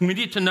him. We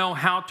need to know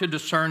how to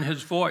discern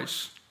his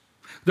voice.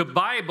 The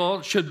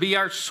Bible should be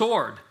our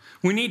sword.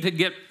 We need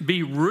to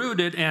be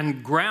rooted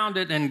and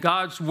grounded in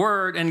God's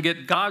word and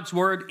get God's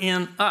word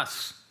in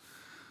us.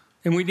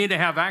 And we need to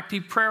have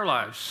active prayer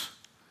lives.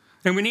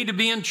 And we need to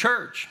be in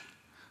church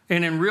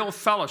and in real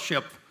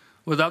fellowship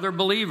with other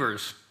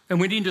believers. And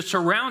we need to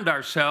surround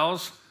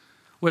ourselves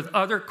with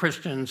other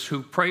Christians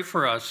who pray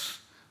for us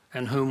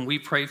and whom we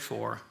pray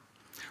for.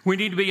 We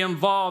need to be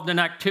involved in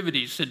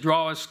activities that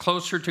draw us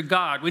closer to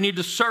God. We need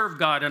to serve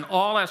God in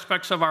all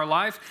aspects of our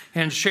life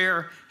and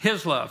share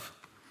his love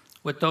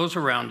with those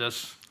around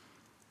us.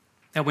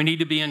 And we need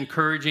to be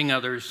encouraging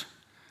others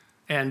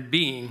and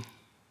being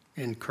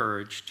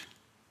encouraged.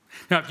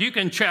 Now, if you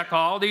can check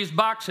all these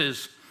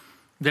boxes,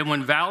 then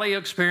when valley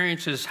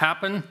experiences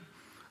happen,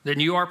 then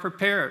you are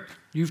prepared.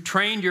 You've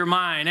trained your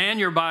mind and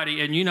your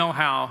body, and you know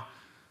how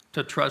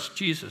to trust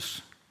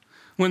Jesus.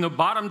 When the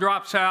bottom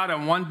drops out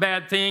and one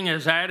bad thing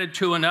is added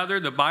to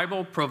another, the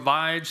Bible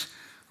provides,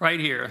 right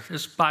here,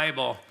 this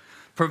Bible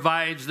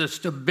provides the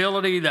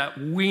stability that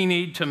we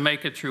need to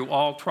make it through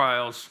all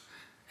trials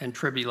and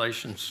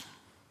tribulations.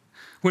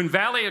 When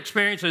valley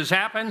experiences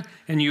happen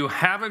and you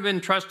haven't been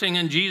trusting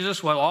in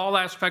Jesus with all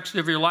aspects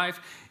of your life,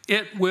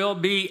 it will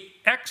be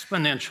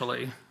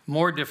exponentially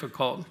more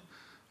difficult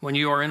when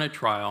you are in a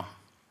trial.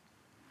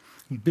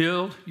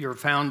 Build your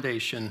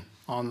foundation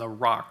on the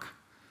rock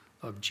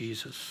of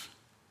Jesus.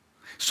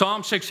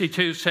 Psalm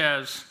 62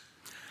 says,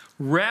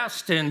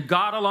 "Rest in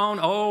God alone,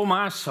 O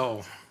my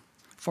soul,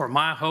 for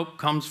my hope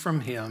comes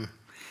from him.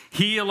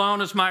 He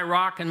alone is my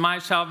rock and my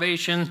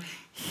salvation.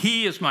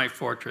 He is my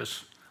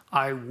fortress.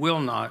 I will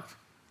not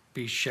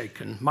be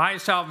shaken. My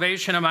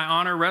salvation and my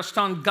honor rest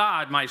on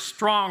God, my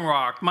strong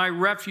rock. My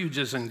refuge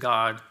is in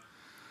God.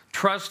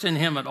 Trust in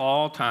him at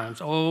all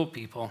times." Oh,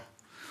 people,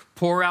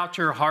 pour out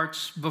your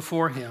hearts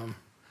before him.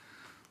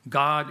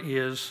 God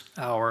is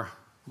our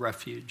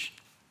refuge.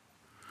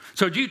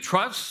 So do you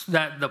trust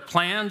that the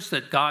plans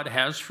that God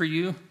has for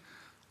you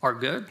are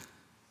good?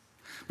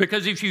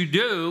 Because if you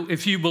do,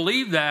 if you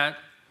believe that,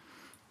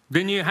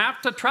 then you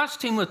have to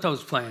trust him with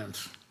those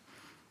plans,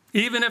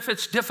 even if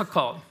it's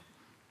difficult.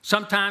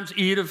 Sometimes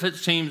even if it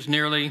seems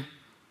nearly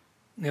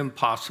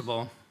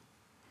impossible.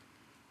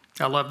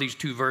 I love these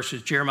two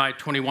verses. Jeremiah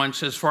 21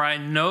 says, "For I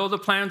know the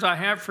plans I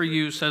have for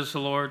you, says the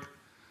Lord.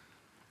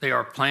 They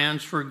are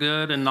plans for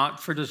good and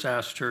not for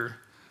disaster,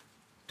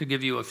 to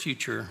give you a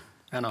future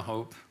and a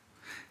hope."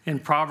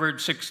 And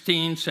Proverbs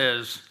 16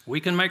 says, "We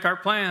can make our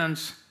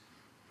plans,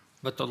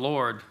 but the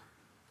Lord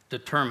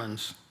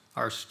determines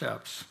our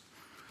steps."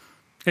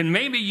 And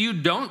maybe you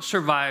don't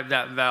survive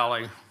that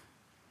valley.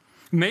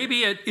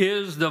 Maybe it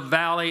is the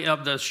valley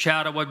of the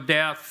shadow of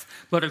death.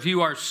 But if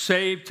you are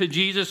saved to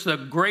Jesus, the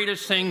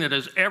greatest thing that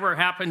has ever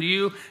happened to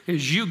you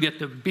is you get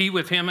to be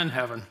with him in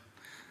heaven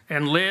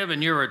and live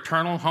in your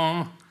eternal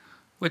home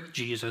with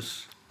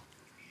Jesus.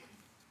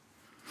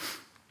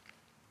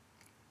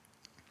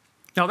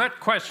 Now,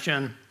 that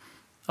question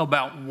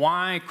about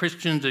why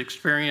Christians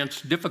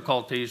experience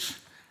difficulties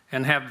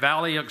and have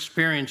valley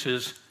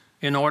experiences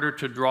in order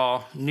to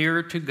draw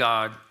nearer to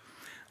God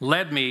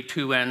led me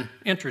to an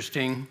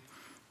interesting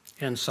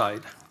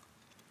insight.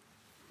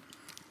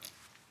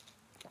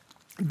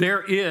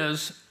 There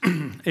is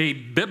a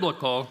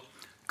biblical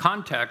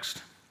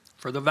context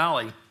for the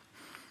valley,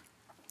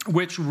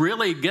 which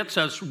really gets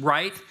us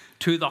right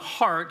to the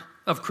heart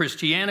of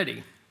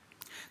Christianity.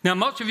 Now,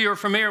 most of you are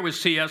familiar with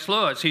C.S.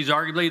 Lewis. He's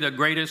arguably the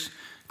greatest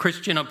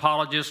Christian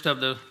apologist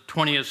of the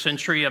 20th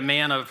century, a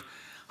man of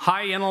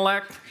high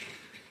intellect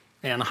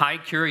and high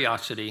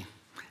curiosity.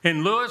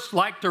 And Lewis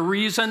liked to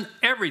reason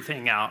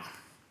everything out.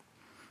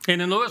 And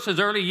in Lewis's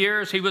early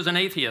years, he was an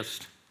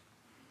atheist.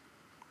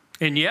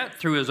 And yet,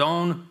 through his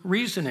own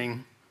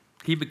reasoning,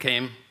 he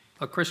became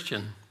a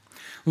Christian.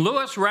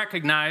 Lewis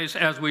recognized,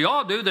 as we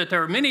all do, that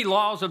there are many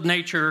laws of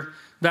nature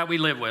that we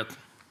live with.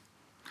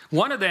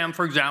 One of them,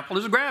 for example,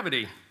 is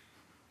gravity.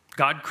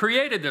 God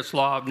created this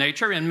law of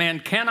nature, and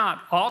man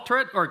cannot alter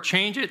it or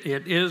change it.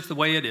 It is the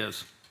way it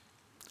is.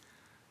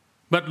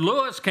 But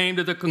Lewis came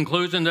to the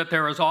conclusion that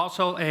there is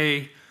also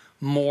a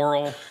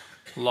moral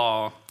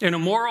law. And a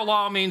moral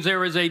law means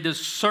there is a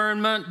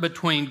discernment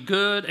between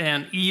good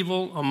and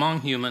evil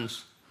among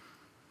humans.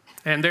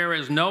 And there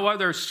is no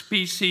other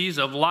species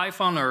of life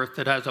on earth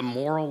that has a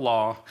moral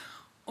law.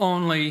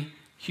 only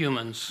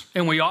humans.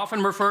 And we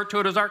often refer to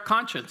it as our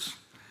conscience.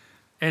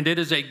 And it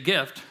is a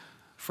gift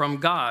from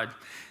God.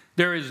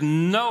 There is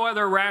no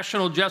other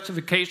rational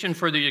justification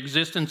for the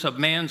existence of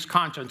man's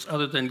conscience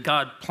other than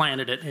God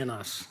planted it in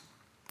us.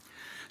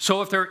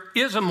 So if there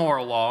is a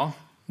moral law,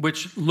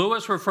 which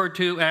Lewis referred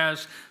to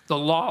as the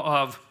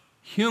law of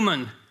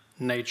human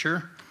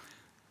nature,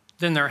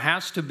 then there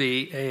has to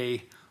be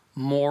a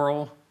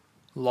moral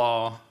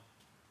law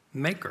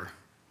maker.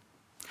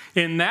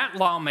 And that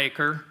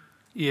lawmaker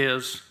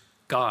is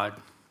God.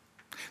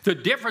 The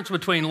difference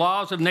between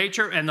laws of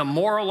nature and the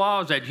moral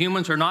law is that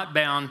humans are not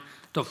bound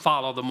to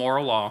follow the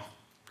moral law.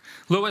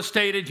 Lewis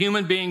stated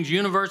human beings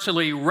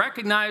universally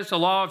recognize the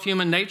law of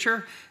human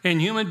nature,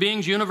 and human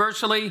beings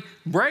universally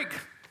break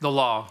the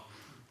law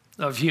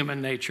of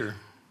human nature.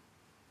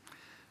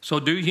 So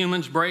do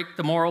humans break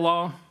the moral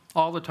law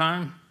all the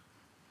time?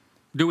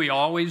 Do we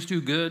always do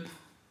good?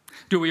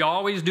 Do we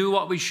always do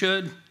what we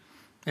should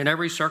in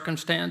every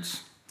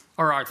circumstance?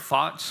 Are our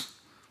thoughts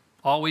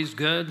always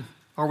good?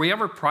 Are we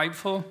ever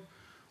prideful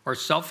or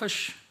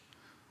selfish?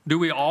 Do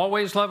we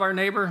always love our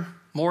neighbor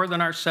more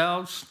than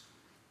ourselves?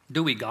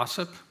 Do we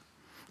gossip?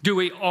 Do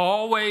we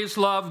always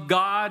love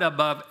God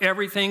above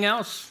everything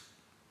else?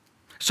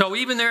 So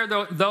even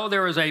though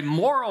there is a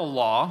moral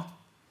law,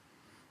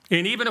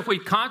 and even if we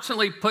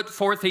constantly put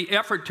forth the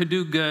effort to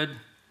do good,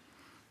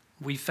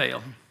 we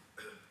fail.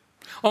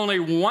 Only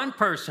one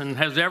person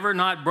has ever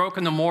not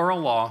broken the moral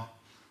law,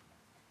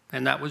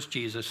 and that was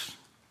Jesus.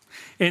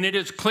 And it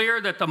is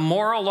clear that the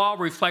moral law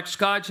reflects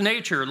God's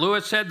nature.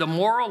 Lewis said the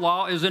moral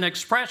law is an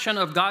expression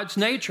of God's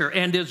nature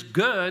and is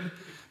good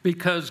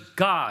because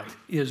God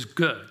is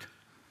good.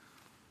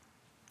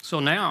 So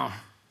now,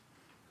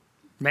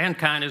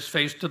 mankind is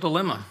faced a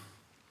dilemma.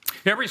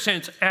 Ever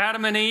since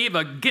Adam and Eve,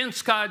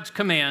 against God's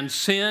command,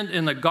 sinned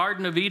in the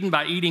Garden of Eden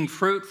by eating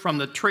fruit from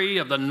the tree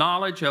of the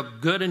knowledge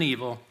of good and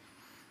evil.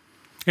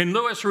 And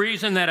Lewis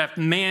reasoned that if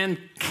man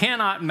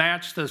cannot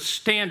match the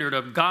standard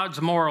of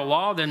God's moral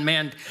law, then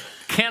man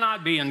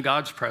cannot be in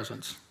God's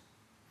presence.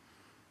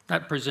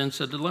 That presents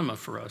a dilemma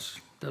for us,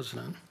 doesn't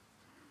it?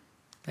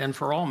 And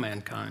for all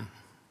mankind.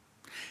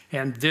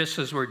 And this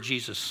is where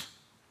Jesus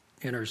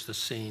enters the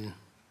scene.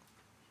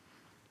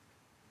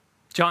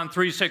 John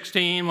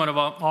 3:16, one of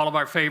all of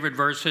our favorite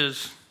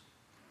verses.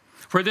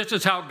 For this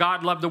is how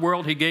God loved the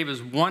world. He gave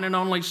his one and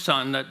only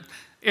Son, that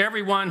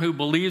everyone who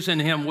believes in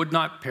him would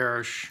not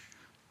perish,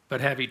 but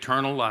have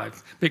eternal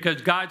life.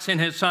 Because God sent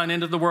his Son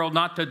into the world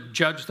not to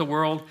judge the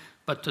world,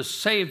 but to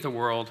save the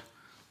world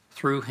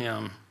through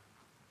him.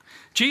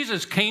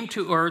 Jesus came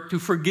to earth to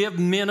forgive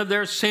men of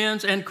their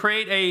sins and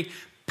create a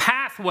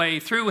pathway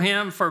through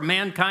him for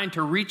mankind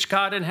to reach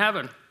God in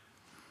heaven.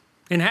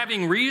 And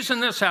having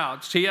reasoned this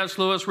out, C.S.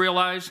 Lewis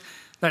realized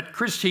that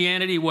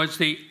Christianity was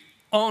the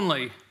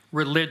only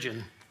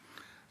religion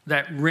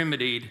that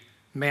remedied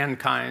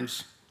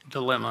mankind's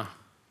dilemma.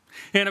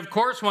 And of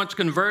course, once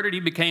converted, he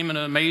became an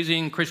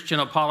amazing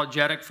Christian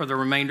apologetic for the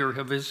remainder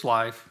of his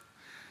life.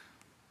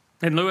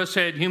 And Lewis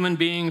said, human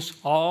beings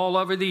all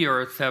over the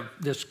earth have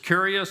this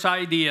curious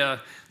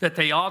idea that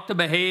they ought to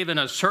behave in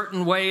a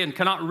certain way and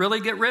cannot really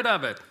get rid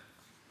of it.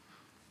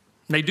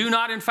 They do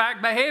not, in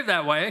fact, behave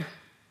that way.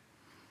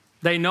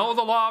 They know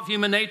the law of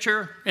human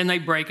nature and they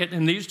break it.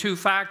 And these two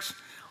facts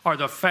are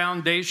the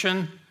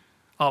foundation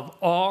of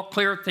all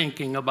clear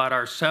thinking about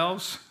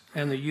ourselves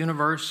and the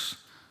universe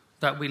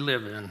that we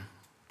live in.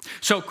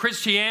 So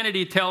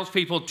Christianity tells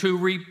people to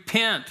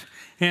repent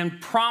and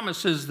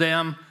promises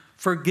them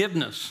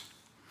forgiveness.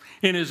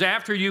 It is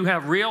after you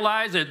have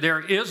realized that there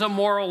is a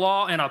moral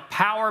law and a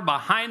power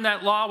behind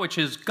that law, which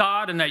is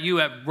God, and that you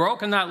have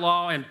broken that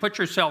law and put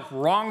yourself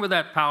wrong with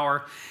that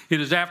power.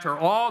 It is after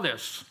all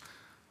this,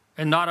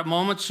 and not a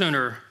moment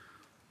sooner,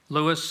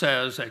 Lewis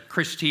says that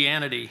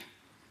Christianity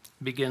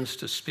begins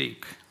to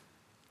speak.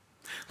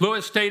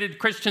 Lewis stated,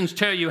 Christians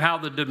tell you how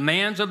the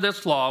demands of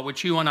this law,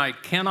 which you and I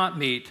cannot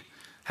meet,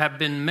 have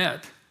been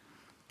met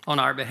on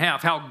our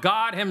behalf. How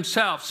God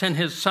himself sent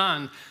his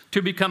Son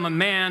to become a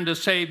man to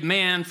save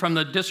man from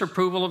the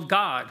disapproval of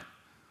God.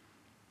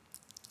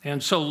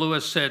 And so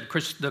Lewis said,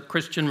 the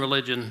Christian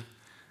religion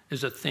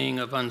is a thing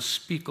of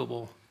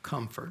unspeakable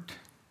comfort.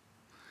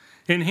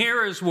 And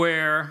here is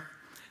where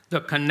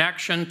the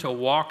connection to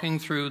walking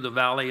through the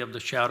valley of the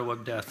shadow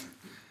of death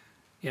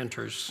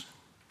enters.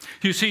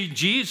 You see,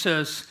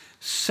 Jesus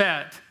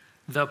set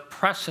the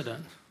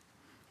precedent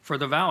for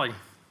the valley.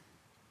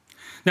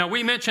 Now,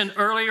 we mentioned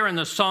earlier in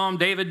the psalm,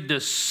 David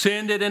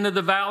descended into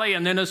the valley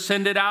and then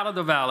ascended out of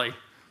the valley.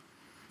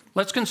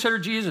 Let's consider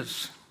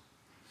Jesus.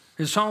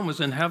 His home was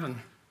in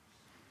heaven.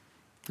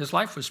 His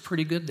life was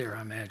pretty good there,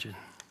 I imagine.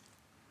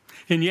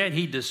 And yet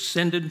he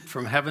descended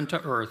from heaven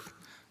to earth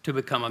to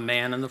become a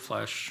man in the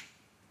flesh.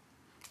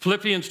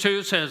 Philippians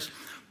 2 says,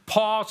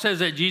 Paul says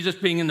that Jesus,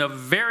 being in the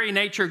very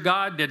nature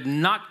God, did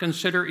not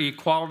consider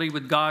equality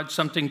with God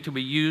something to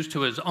be used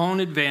to his own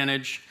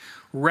advantage.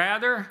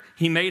 Rather,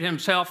 he made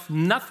himself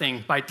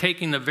nothing by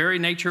taking the very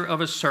nature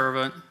of a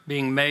servant,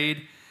 being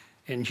made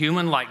in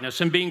human likeness.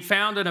 And being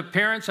found in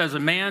appearance as a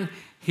man,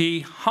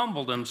 he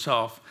humbled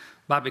himself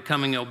by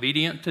becoming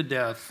obedient to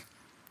death,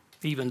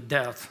 even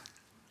death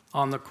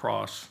on the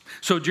cross.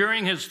 So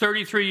during his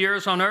 33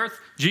 years on earth,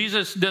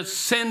 Jesus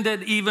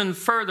descended even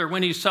further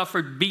when he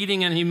suffered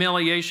beating and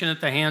humiliation at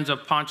the hands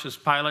of Pontius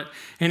Pilate,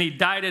 and he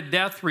died a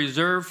death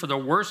reserved for the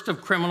worst of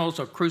criminals,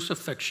 of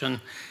crucifixion,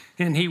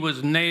 and he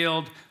was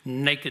nailed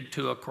naked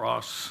to a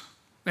cross.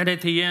 And at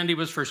the end, he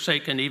was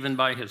forsaken even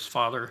by his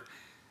Father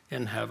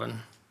in heaven.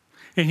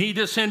 And he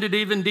descended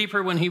even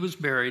deeper when he was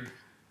buried.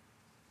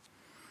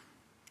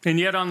 And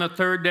yet on the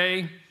third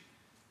day,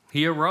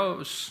 he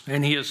arose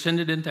and he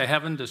ascended into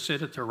heaven to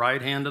sit at the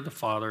right hand of the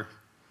Father.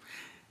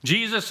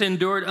 Jesus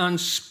endured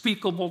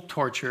unspeakable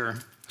torture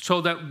so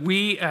that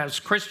we as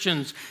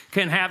Christians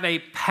can have a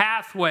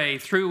pathway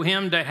through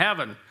him to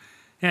heaven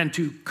and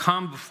to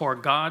come before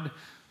God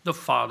the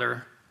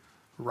Father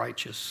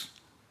righteous.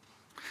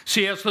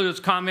 C.S. Lewis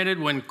commented,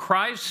 when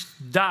Christ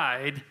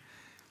died,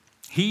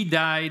 he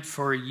died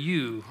for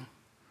you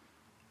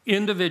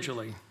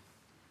individually,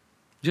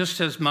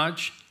 just as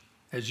much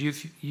as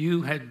if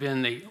you had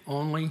been the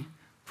only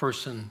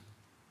person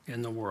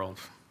in the world.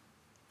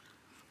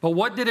 But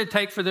what did it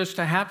take for this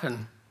to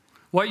happen?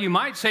 Well, you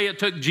might say it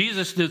took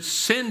Jesus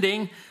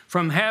descending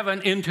from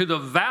heaven into the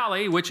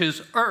valley, which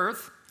is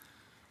earth,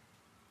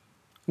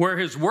 where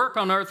his work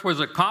on earth was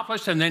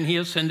accomplished, and then he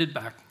ascended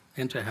back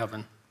into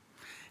heaven.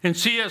 And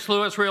C.S.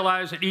 Lewis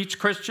realized that each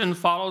Christian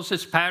follows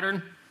this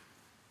pattern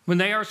when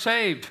they are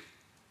saved.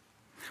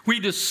 We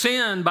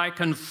descend by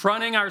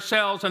confronting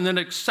ourselves and then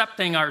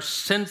accepting our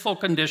sinful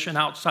condition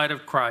outside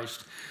of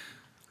Christ,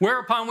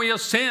 whereupon we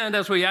ascend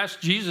as we ask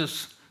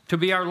Jesus to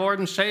be our Lord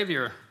and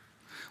Savior.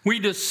 We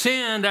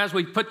descend as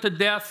we put to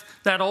death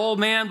that old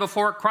man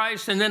before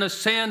Christ, and then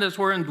ascend as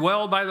we're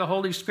indwelled by the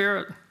Holy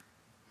Spirit.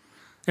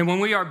 And when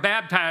we are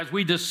baptized,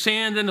 we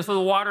descend into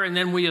the water, and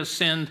then we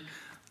ascend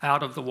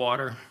out of the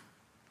water.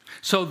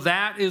 So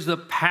that is the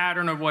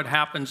pattern of what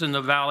happens in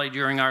the valley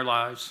during our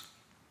lives.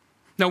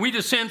 Now, we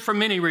descend for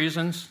many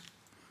reasons.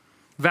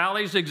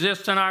 Valleys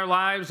exist in our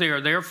lives. They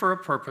are there for a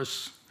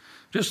purpose,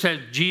 just as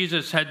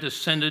Jesus had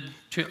descended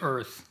to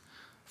earth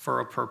for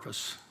a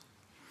purpose.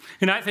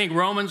 And I think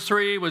Romans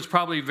 3 was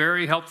probably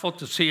very helpful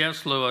to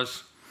C.S.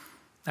 Lewis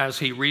as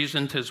he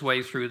reasoned his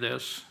way through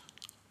this.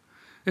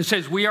 It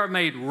says, we are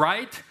made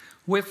right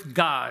with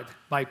God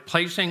by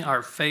placing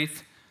our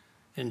faith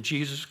in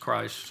Jesus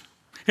Christ.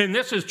 And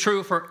this is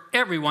true for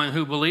everyone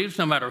who believes,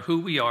 no matter who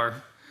we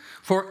are.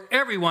 For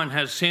everyone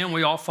has sinned.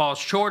 We all fall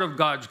short of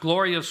God's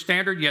glorious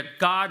standard, yet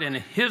God in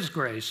his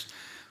grace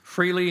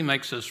freely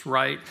makes us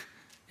right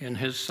in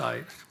his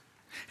sight.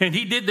 And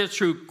he did this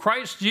through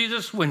Christ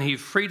Jesus when he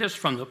freed us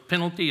from the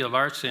penalty of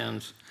our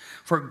sins.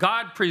 For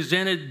God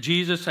presented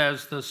Jesus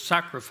as the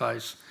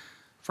sacrifice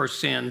for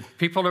sin.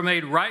 People are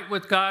made right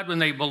with God when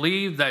they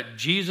believe that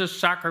Jesus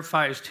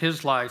sacrificed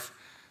his life,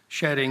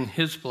 shedding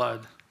his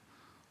blood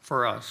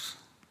for us.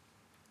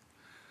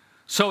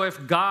 So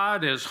if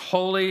God is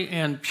holy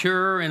and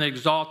pure and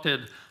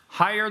exalted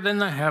higher than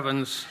the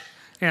heavens,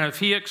 and if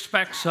he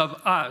expects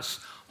of us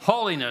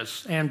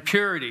holiness and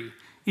purity,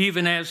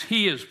 even as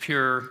he is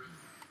pure,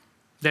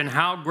 then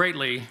how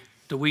greatly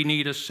do we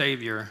need a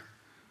Savior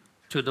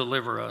to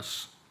deliver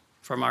us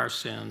from our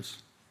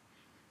sins?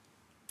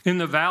 In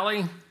the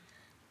valley,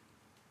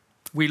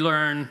 we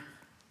learn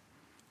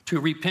to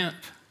repent,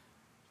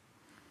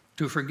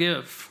 to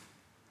forgive,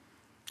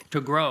 to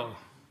grow,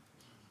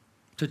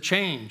 to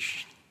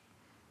change,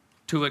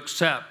 to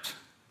accept,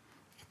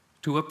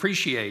 to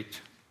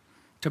appreciate,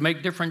 to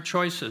make different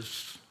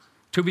choices,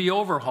 to be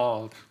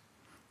overhauled,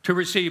 to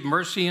receive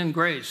mercy and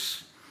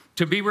grace,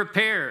 to be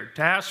repaired,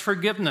 to ask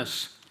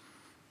forgiveness,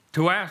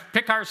 to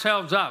pick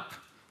ourselves up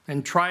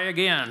and try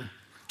again,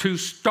 to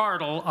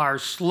startle our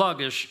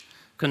sluggish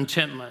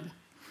contentment,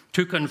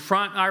 to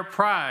confront our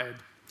pride,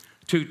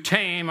 to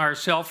tame our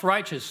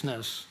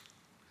self-righteousness,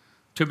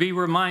 to be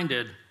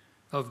reminded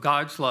of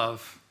God's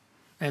love,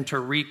 and to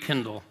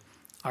rekindle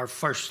our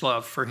first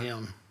love for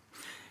him.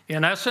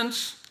 In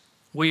essence,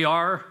 we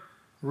are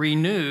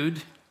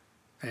renewed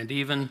and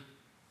even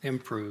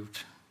improved.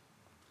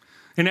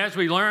 And as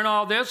we learn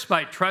all this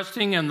by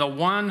trusting in the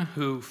one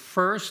who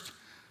first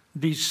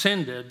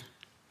descended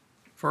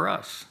for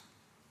us.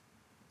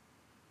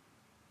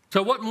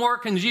 So what more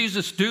can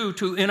Jesus do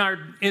to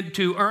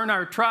earn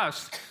our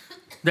trust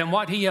than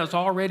what he has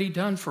already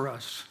done for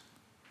us?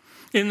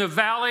 In the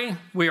valley,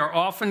 we are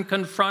often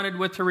confronted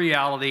with the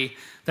reality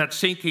that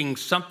seeking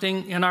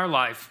something in our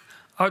life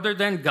other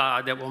than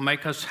God that will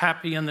make us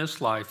happy in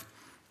this life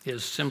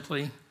is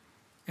simply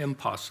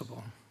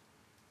impossible.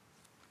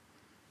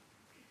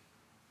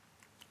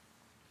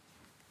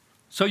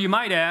 So you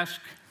might ask,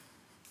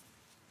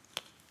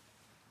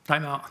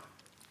 time out.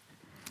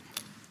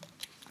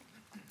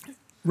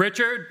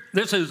 Richard,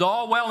 this is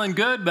all well and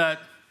good, but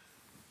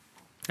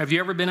have you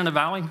ever been in a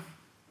valley?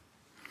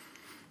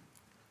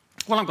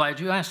 Well, I'm glad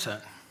you asked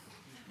that.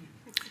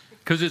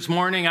 Because this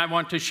morning I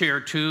want to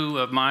share two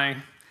of my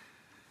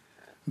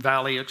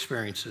valley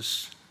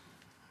experiences.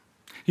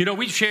 You know,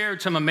 we've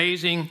shared some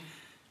amazing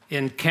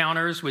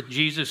encounters with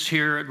Jesus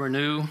here at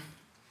Renew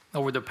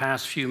over the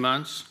past few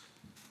months.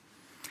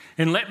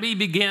 And let me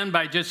begin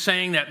by just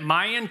saying that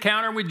my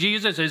encounter with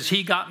Jesus is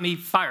he got me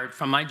fired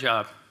from my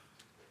job.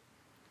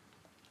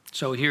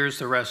 So here's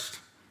the rest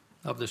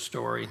of the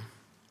story.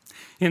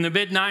 In the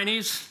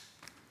mid-90s,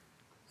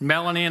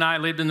 Melanie and I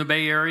lived in the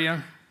Bay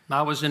Area.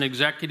 I was an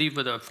executive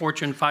with a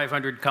Fortune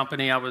 500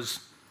 company. I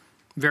was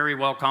very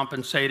well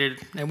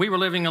compensated. And we were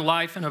living a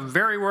life in a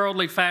very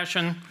worldly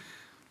fashion.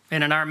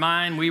 And in our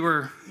mind, we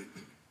were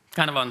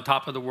kind of on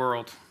top of the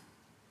world.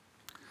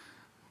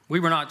 We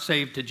were not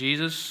saved to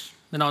Jesus.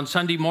 And on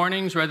Sunday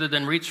mornings, rather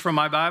than reach for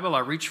my Bible, I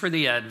reached for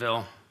the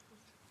Advil.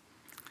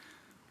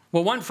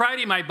 Well, one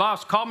Friday, my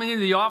boss called me into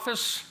the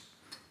office,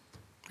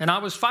 and I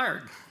was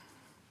fired.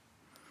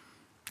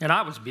 And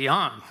I was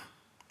beyond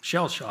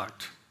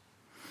shell-shocked.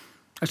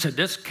 I said,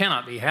 this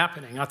cannot be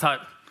happening. I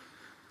thought,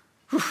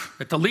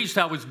 at the least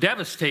I was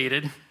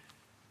devastated.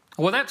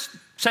 Well, that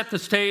set the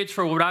stage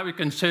for what I would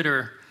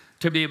consider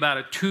to be about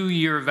a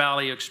 2-year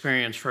valley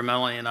experience for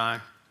Melanie and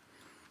I.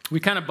 We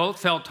kind of both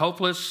felt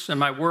hopeless in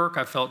my work.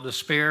 I felt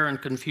despair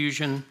and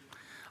confusion.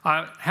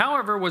 I,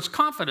 however, was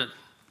confident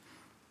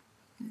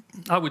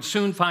I would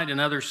soon find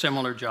another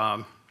similar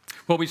job.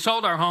 Well, we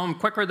sold our home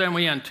quicker than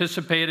we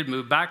anticipated,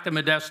 moved back to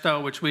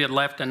Modesto, which we had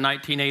left in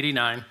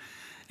 1989,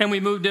 and we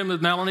moved in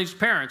with Melanie's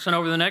parents. And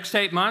over the next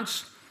 8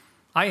 months,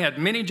 I had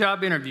many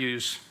job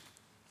interviews,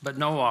 but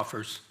no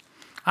offers.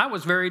 I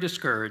was very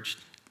discouraged.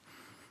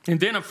 And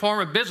then a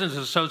former business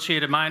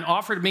associate of mine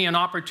offered me an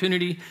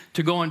opportunity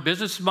to go in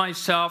business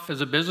myself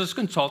as a business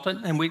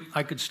consultant, and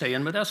I could stay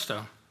in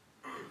Modesto.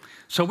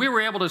 So we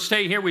were able to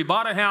stay here. We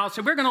bought a house,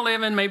 and we're going to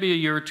live in maybe a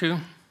year or two.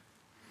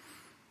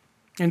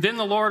 And then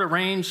the Lord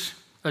arranged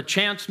a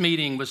chance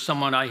meeting with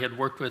someone I had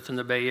worked with in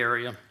the Bay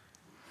Area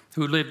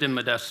who lived in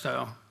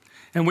Modesto.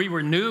 And we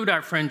renewed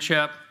our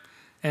friendship,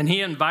 and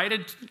he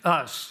invited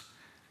us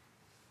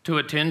to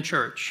attend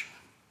church.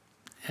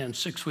 And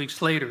 6 weeks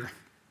later,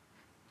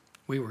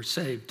 we were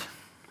saved.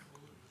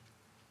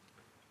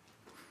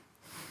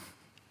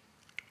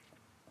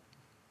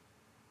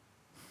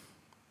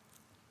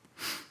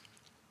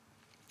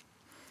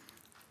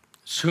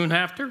 Soon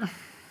after,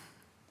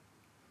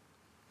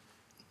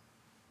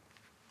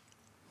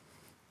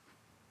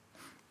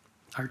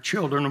 our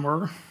children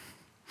were.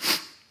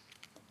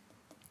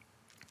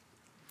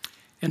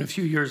 And a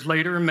few years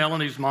later,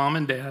 Melanie's mom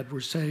and dad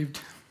were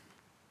saved.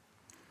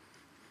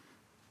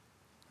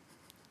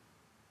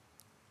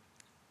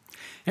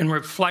 And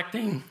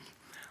reflecting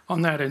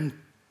on that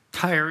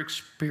entire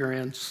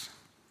experience,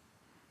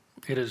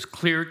 it is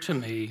clear to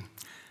me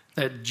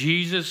that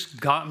Jesus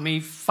got me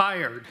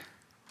fired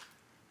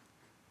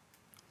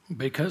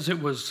because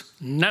it was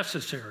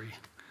necessary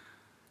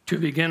to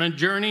begin a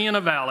journey in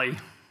a valley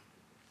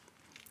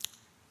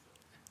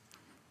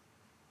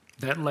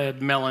that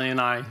led Melanie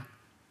and I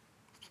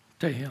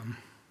to him.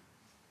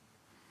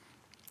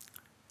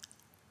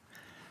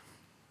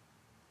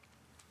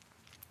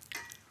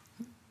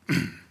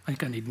 I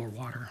think I need more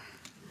water.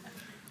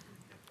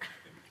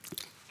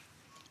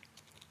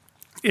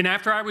 And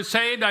after I was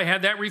saved, I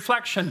had that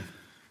reflection.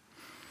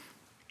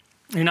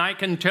 And I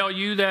can tell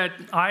you that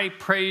I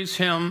praise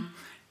him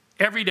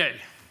every day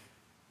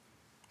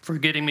for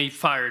getting me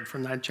fired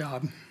from that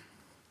job.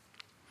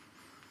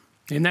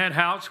 In that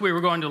house we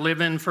were going to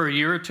live in for a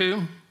year or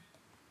two,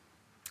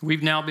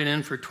 we've now been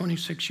in for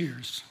 26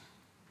 years.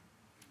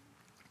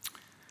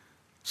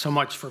 So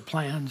much for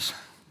plans.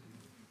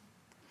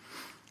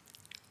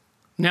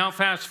 Now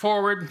fast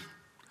forward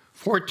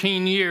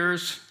 14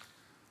 years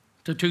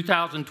to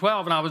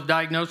 2012, and I was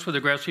diagnosed with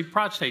aggressive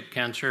prostate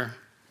cancer.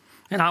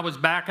 And I was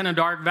back in a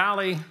dark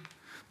valley,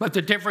 but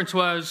the difference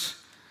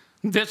was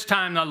this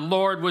time the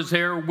Lord was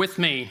there with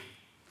me.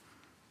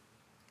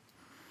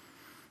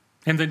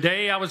 And the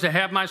day I was to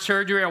have my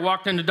surgery, I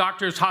walked into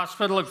doctor's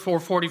hospital at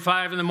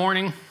 4:45 in the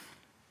morning,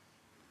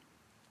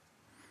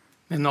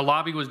 and the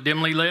lobby was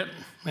dimly lit,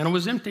 and it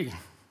was empty.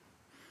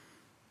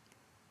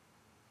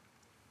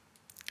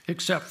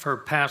 Except for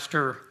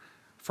Pastor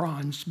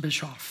Franz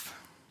Bischoff,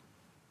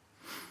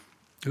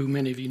 who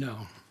many of you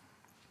know.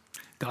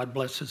 God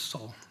bless his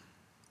soul.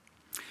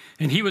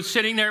 And he was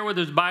sitting there with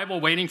his Bible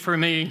waiting for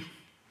me.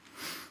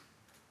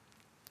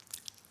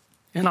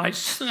 And I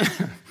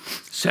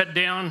sat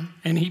down,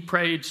 and he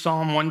prayed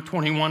Psalm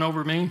 121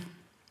 over me.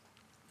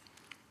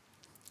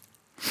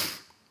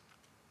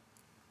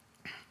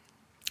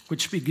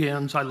 Which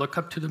begins, I look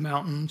up to the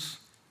mountains.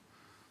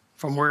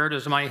 From where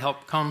does my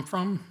help come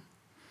from?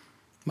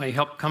 My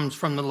help comes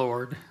from the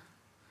Lord,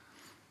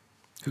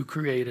 who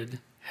created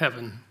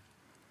heaven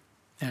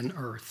and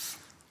earth.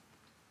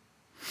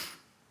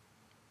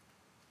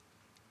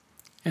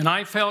 And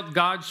I felt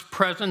God's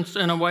presence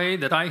in a way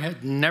that I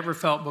had never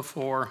felt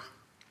before.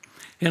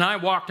 And I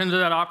walked into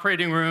that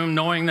operating room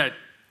knowing that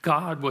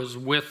God was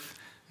with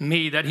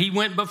me, that he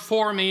went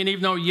before me. And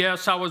even though,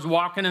 yes, I was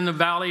walking in the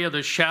valley of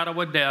the shadow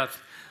of death,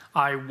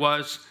 I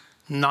was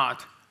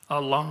not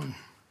alone.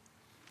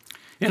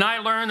 And I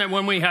learned that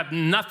when we have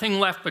nothing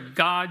left but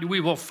God, we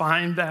will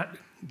find that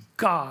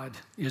God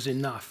is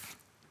enough.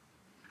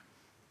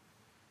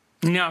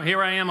 Now,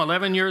 here I am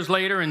 11 years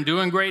later and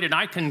doing great, and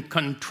I can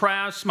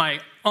contrast my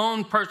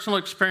own personal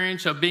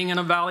experience of being in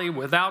a valley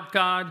without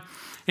God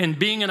and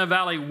being in a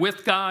valley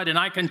with God, and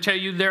I can tell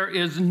you there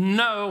is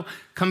no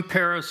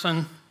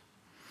comparison.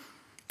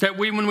 That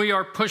when we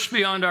are pushed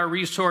beyond our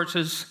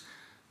resources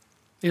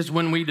is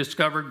when we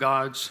discover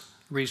God's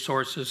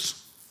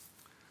resources.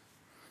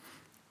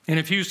 And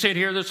if you sit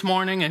here this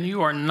morning and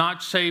you are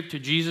not saved to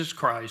Jesus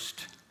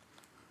Christ,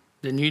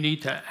 then you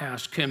need to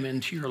ask him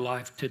into your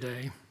life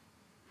today.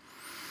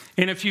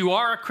 And if you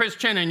are a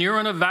Christian and you're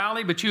in a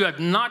valley, but you have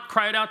not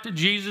cried out to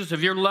Jesus,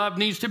 if your love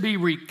needs to be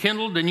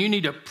rekindled, then you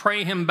need to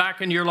pray him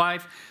back into your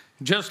life,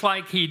 just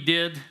like he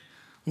did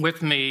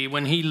with me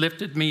when he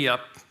lifted me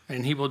up,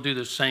 and he will do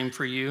the same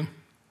for you.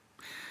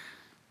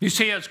 You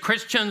see, as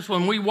Christians,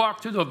 when we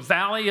walk through the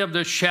valley of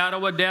the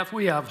shadow of death,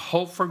 we have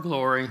hope for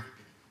glory.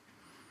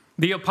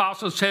 The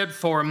apostle said,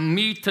 "For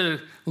me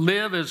to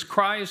live is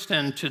Christ,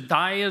 and to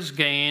die is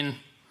gain."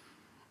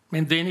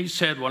 And then he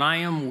said, "When I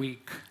am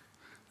weak,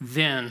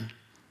 then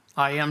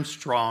I am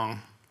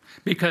strong."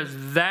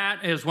 Because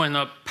that is when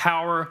the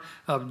power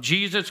of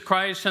Jesus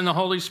Christ and the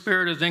Holy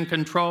Spirit is in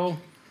control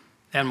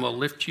and will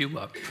lift you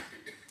up.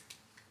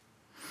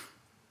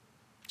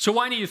 So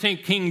why do you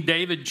think King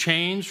David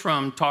changed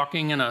from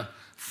talking in a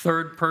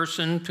third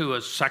person to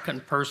a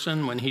second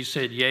person when he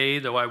said, "Yea,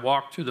 though I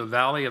walk through the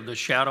valley of the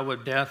shadow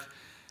of death,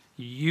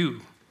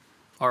 you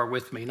are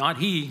with me"? Not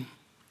he,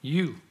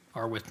 you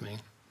are with me.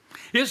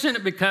 Isn't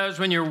it because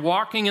when you're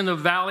walking in the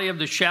valley of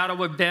the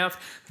shadow of death,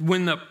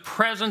 when the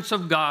presence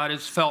of God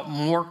is felt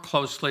more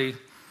closely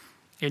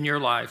in your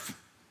life?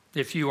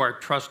 If you are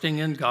trusting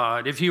in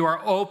God, if you are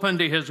open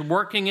to his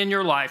working in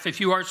your life, if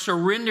you are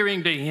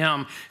surrendering to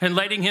him and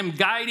letting him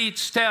guide each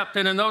step,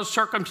 and in those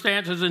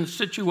circumstances and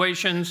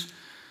situations,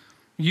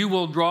 you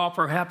will draw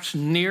perhaps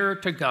nearer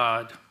to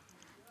God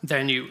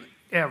than you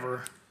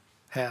ever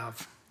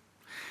have.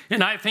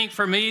 And I think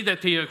for me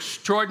that the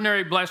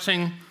extraordinary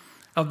blessing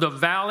of the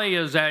valley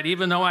is that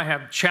even though I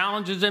have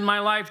challenges in my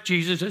life,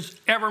 Jesus is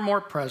ever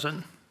more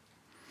present.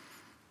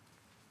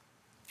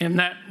 And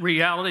that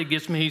reality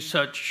gives me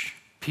such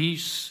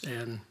peace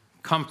and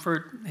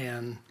comfort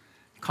and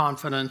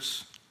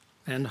confidence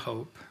and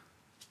hope.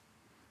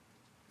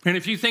 And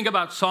if you think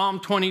about Psalm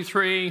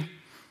 23,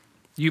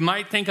 you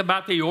might think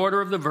about the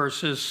order of the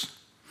verses.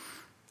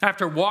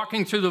 After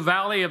walking through the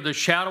valley of the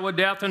shadow of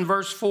death in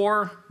verse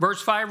 4,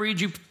 verse 5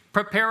 reads, "You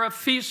prepare a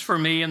feast for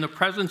me in the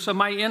presence of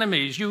my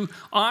enemies. You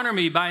honor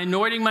me by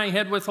anointing my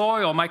head with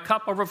oil. My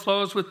cup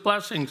overflows with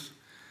blessings."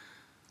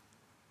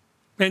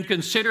 And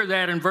consider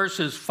that in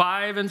verses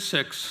 5 and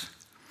 6.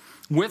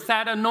 With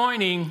that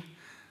anointing,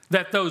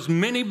 that those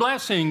many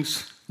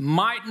blessings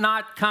might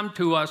not come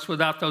to us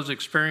without those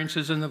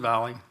experiences in the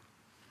valley.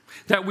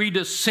 That we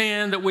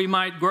descend, that we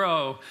might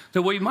grow,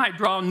 that we might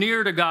draw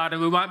near to God,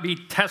 and we might be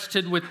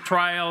tested with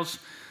trials.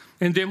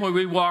 And then when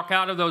we walk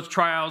out of those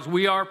trials,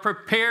 we are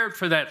prepared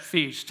for that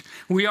feast.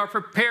 We are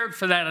prepared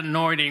for that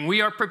anointing.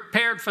 We are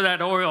prepared for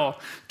that oil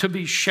to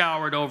be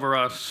showered over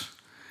us.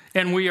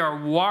 And we are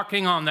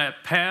walking on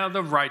that path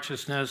of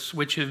righteousness,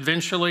 which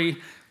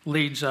eventually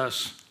leads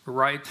us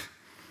right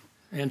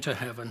into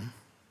heaven.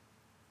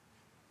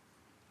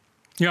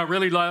 You know, I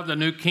really love the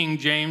New King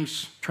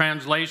James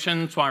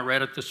translation, so I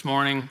read it this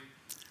morning.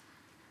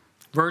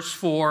 Verse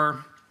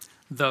 4,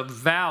 "The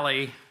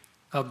valley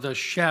of the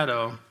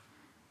shadow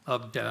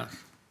of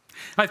death."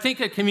 I think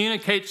it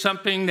communicates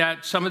something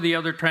that some of the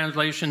other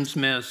translations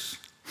miss.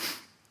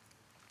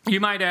 You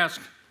might ask,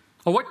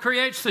 well, what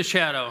creates the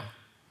shadow?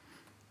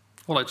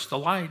 Well, it's the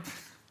light.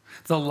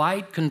 The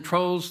light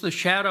controls the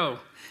shadow.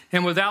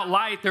 And without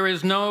light, there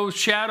is no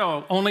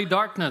shadow, only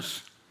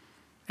darkness.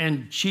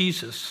 And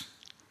Jesus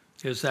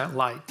is that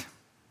light.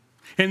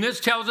 And this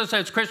tells us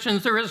as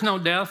Christians, there is no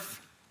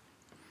death.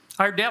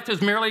 Our death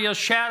is merely a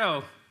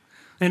shadow.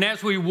 And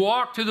as we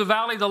walk through the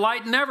valley, the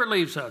light never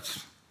leaves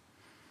us.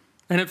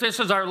 And if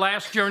this is our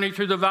last journey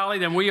through the valley,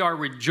 then we are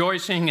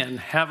rejoicing in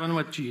heaven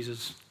with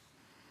Jesus.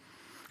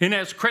 And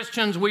as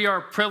Christians, we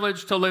are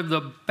privileged to live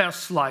the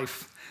best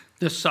life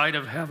this side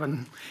of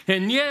heaven.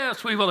 And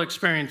yes, we will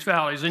experience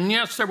valleys. And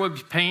yes, there will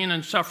be pain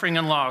and suffering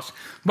and loss.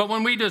 But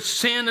when we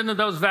descend into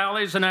those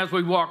valleys, and as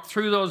we walk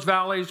through those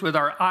valleys with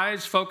our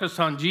eyes focused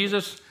on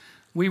Jesus,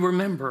 we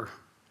remember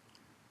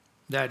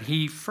that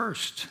he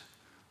first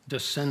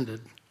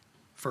descended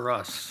for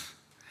us.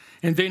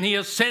 And then he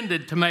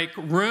ascended to make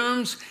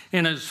rooms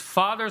in his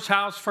Father's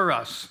house for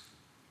us.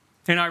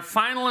 And our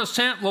final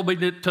ascent will be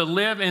to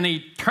live in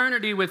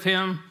eternity with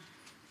him.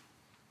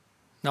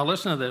 Now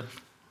listen to this.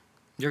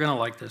 You're going to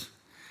like this.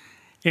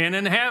 And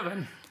in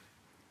heaven,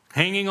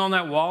 hanging on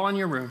that wall in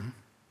your room,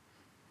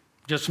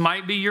 just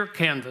might be your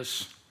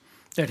canvas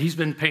that he's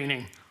been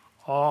painting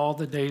all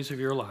the days of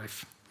your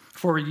life.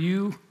 For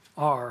you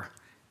are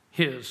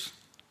his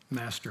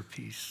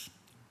masterpiece.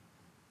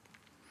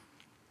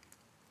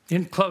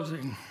 In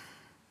closing,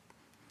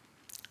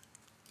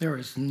 there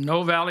is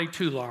no valley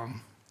too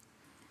long,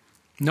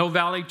 no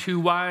valley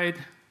too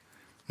wide,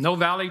 no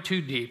valley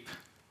too deep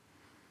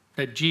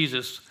that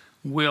Jesus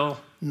will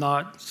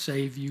not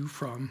save you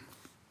from.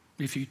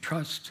 if you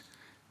trust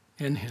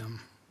in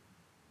him.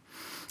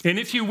 And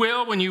if you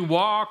will, when you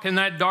walk in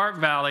that dark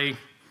valley,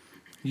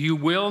 you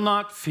will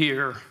not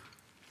fear,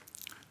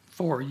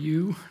 for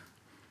you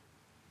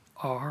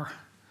are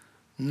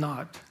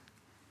not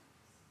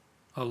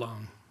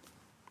alone.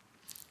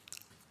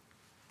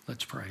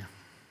 Let's pray.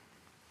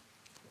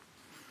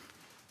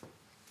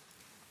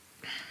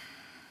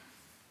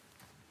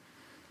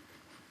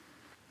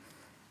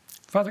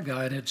 Father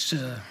God, it's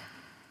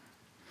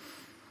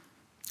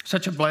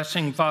such a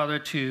blessing, Father,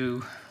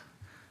 to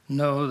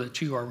know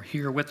that you are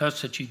here with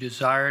us, that you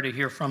desire to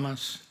hear from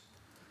us.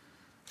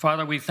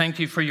 Father, we thank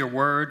you for your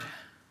word.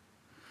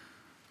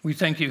 We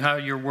thank you how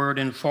your word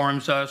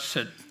informs us.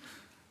 It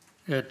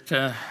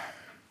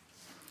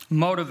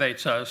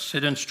motivates us.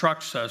 It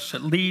instructs us.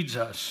 It leads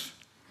us.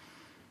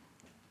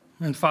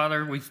 And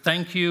Father, we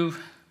thank you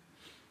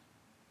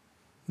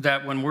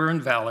that when we're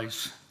in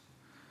valleys,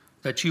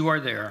 that you are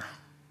there.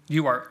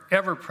 You are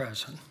ever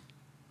present.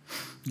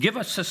 Give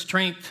us the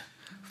strength,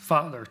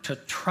 Father, to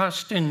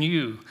trust in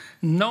you,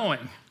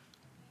 knowing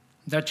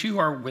that you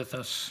are with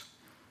us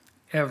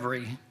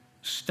every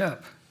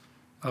step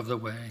of the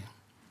way.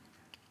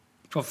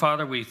 So,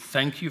 Father, we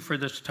thank you for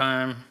this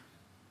time.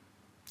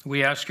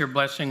 We ask your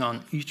blessing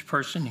on each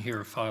person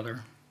here,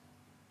 Father.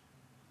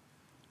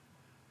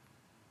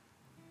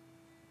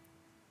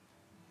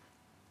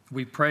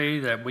 We pray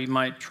that we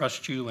might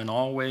trust you in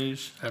all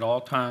ways, at all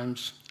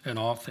times, in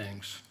all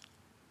things.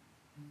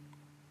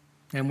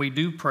 And we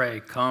do pray,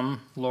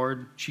 come,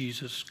 Lord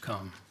Jesus,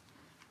 come.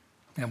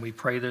 And we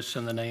pray this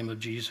in the name of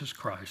Jesus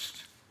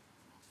Christ.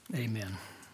 Amen.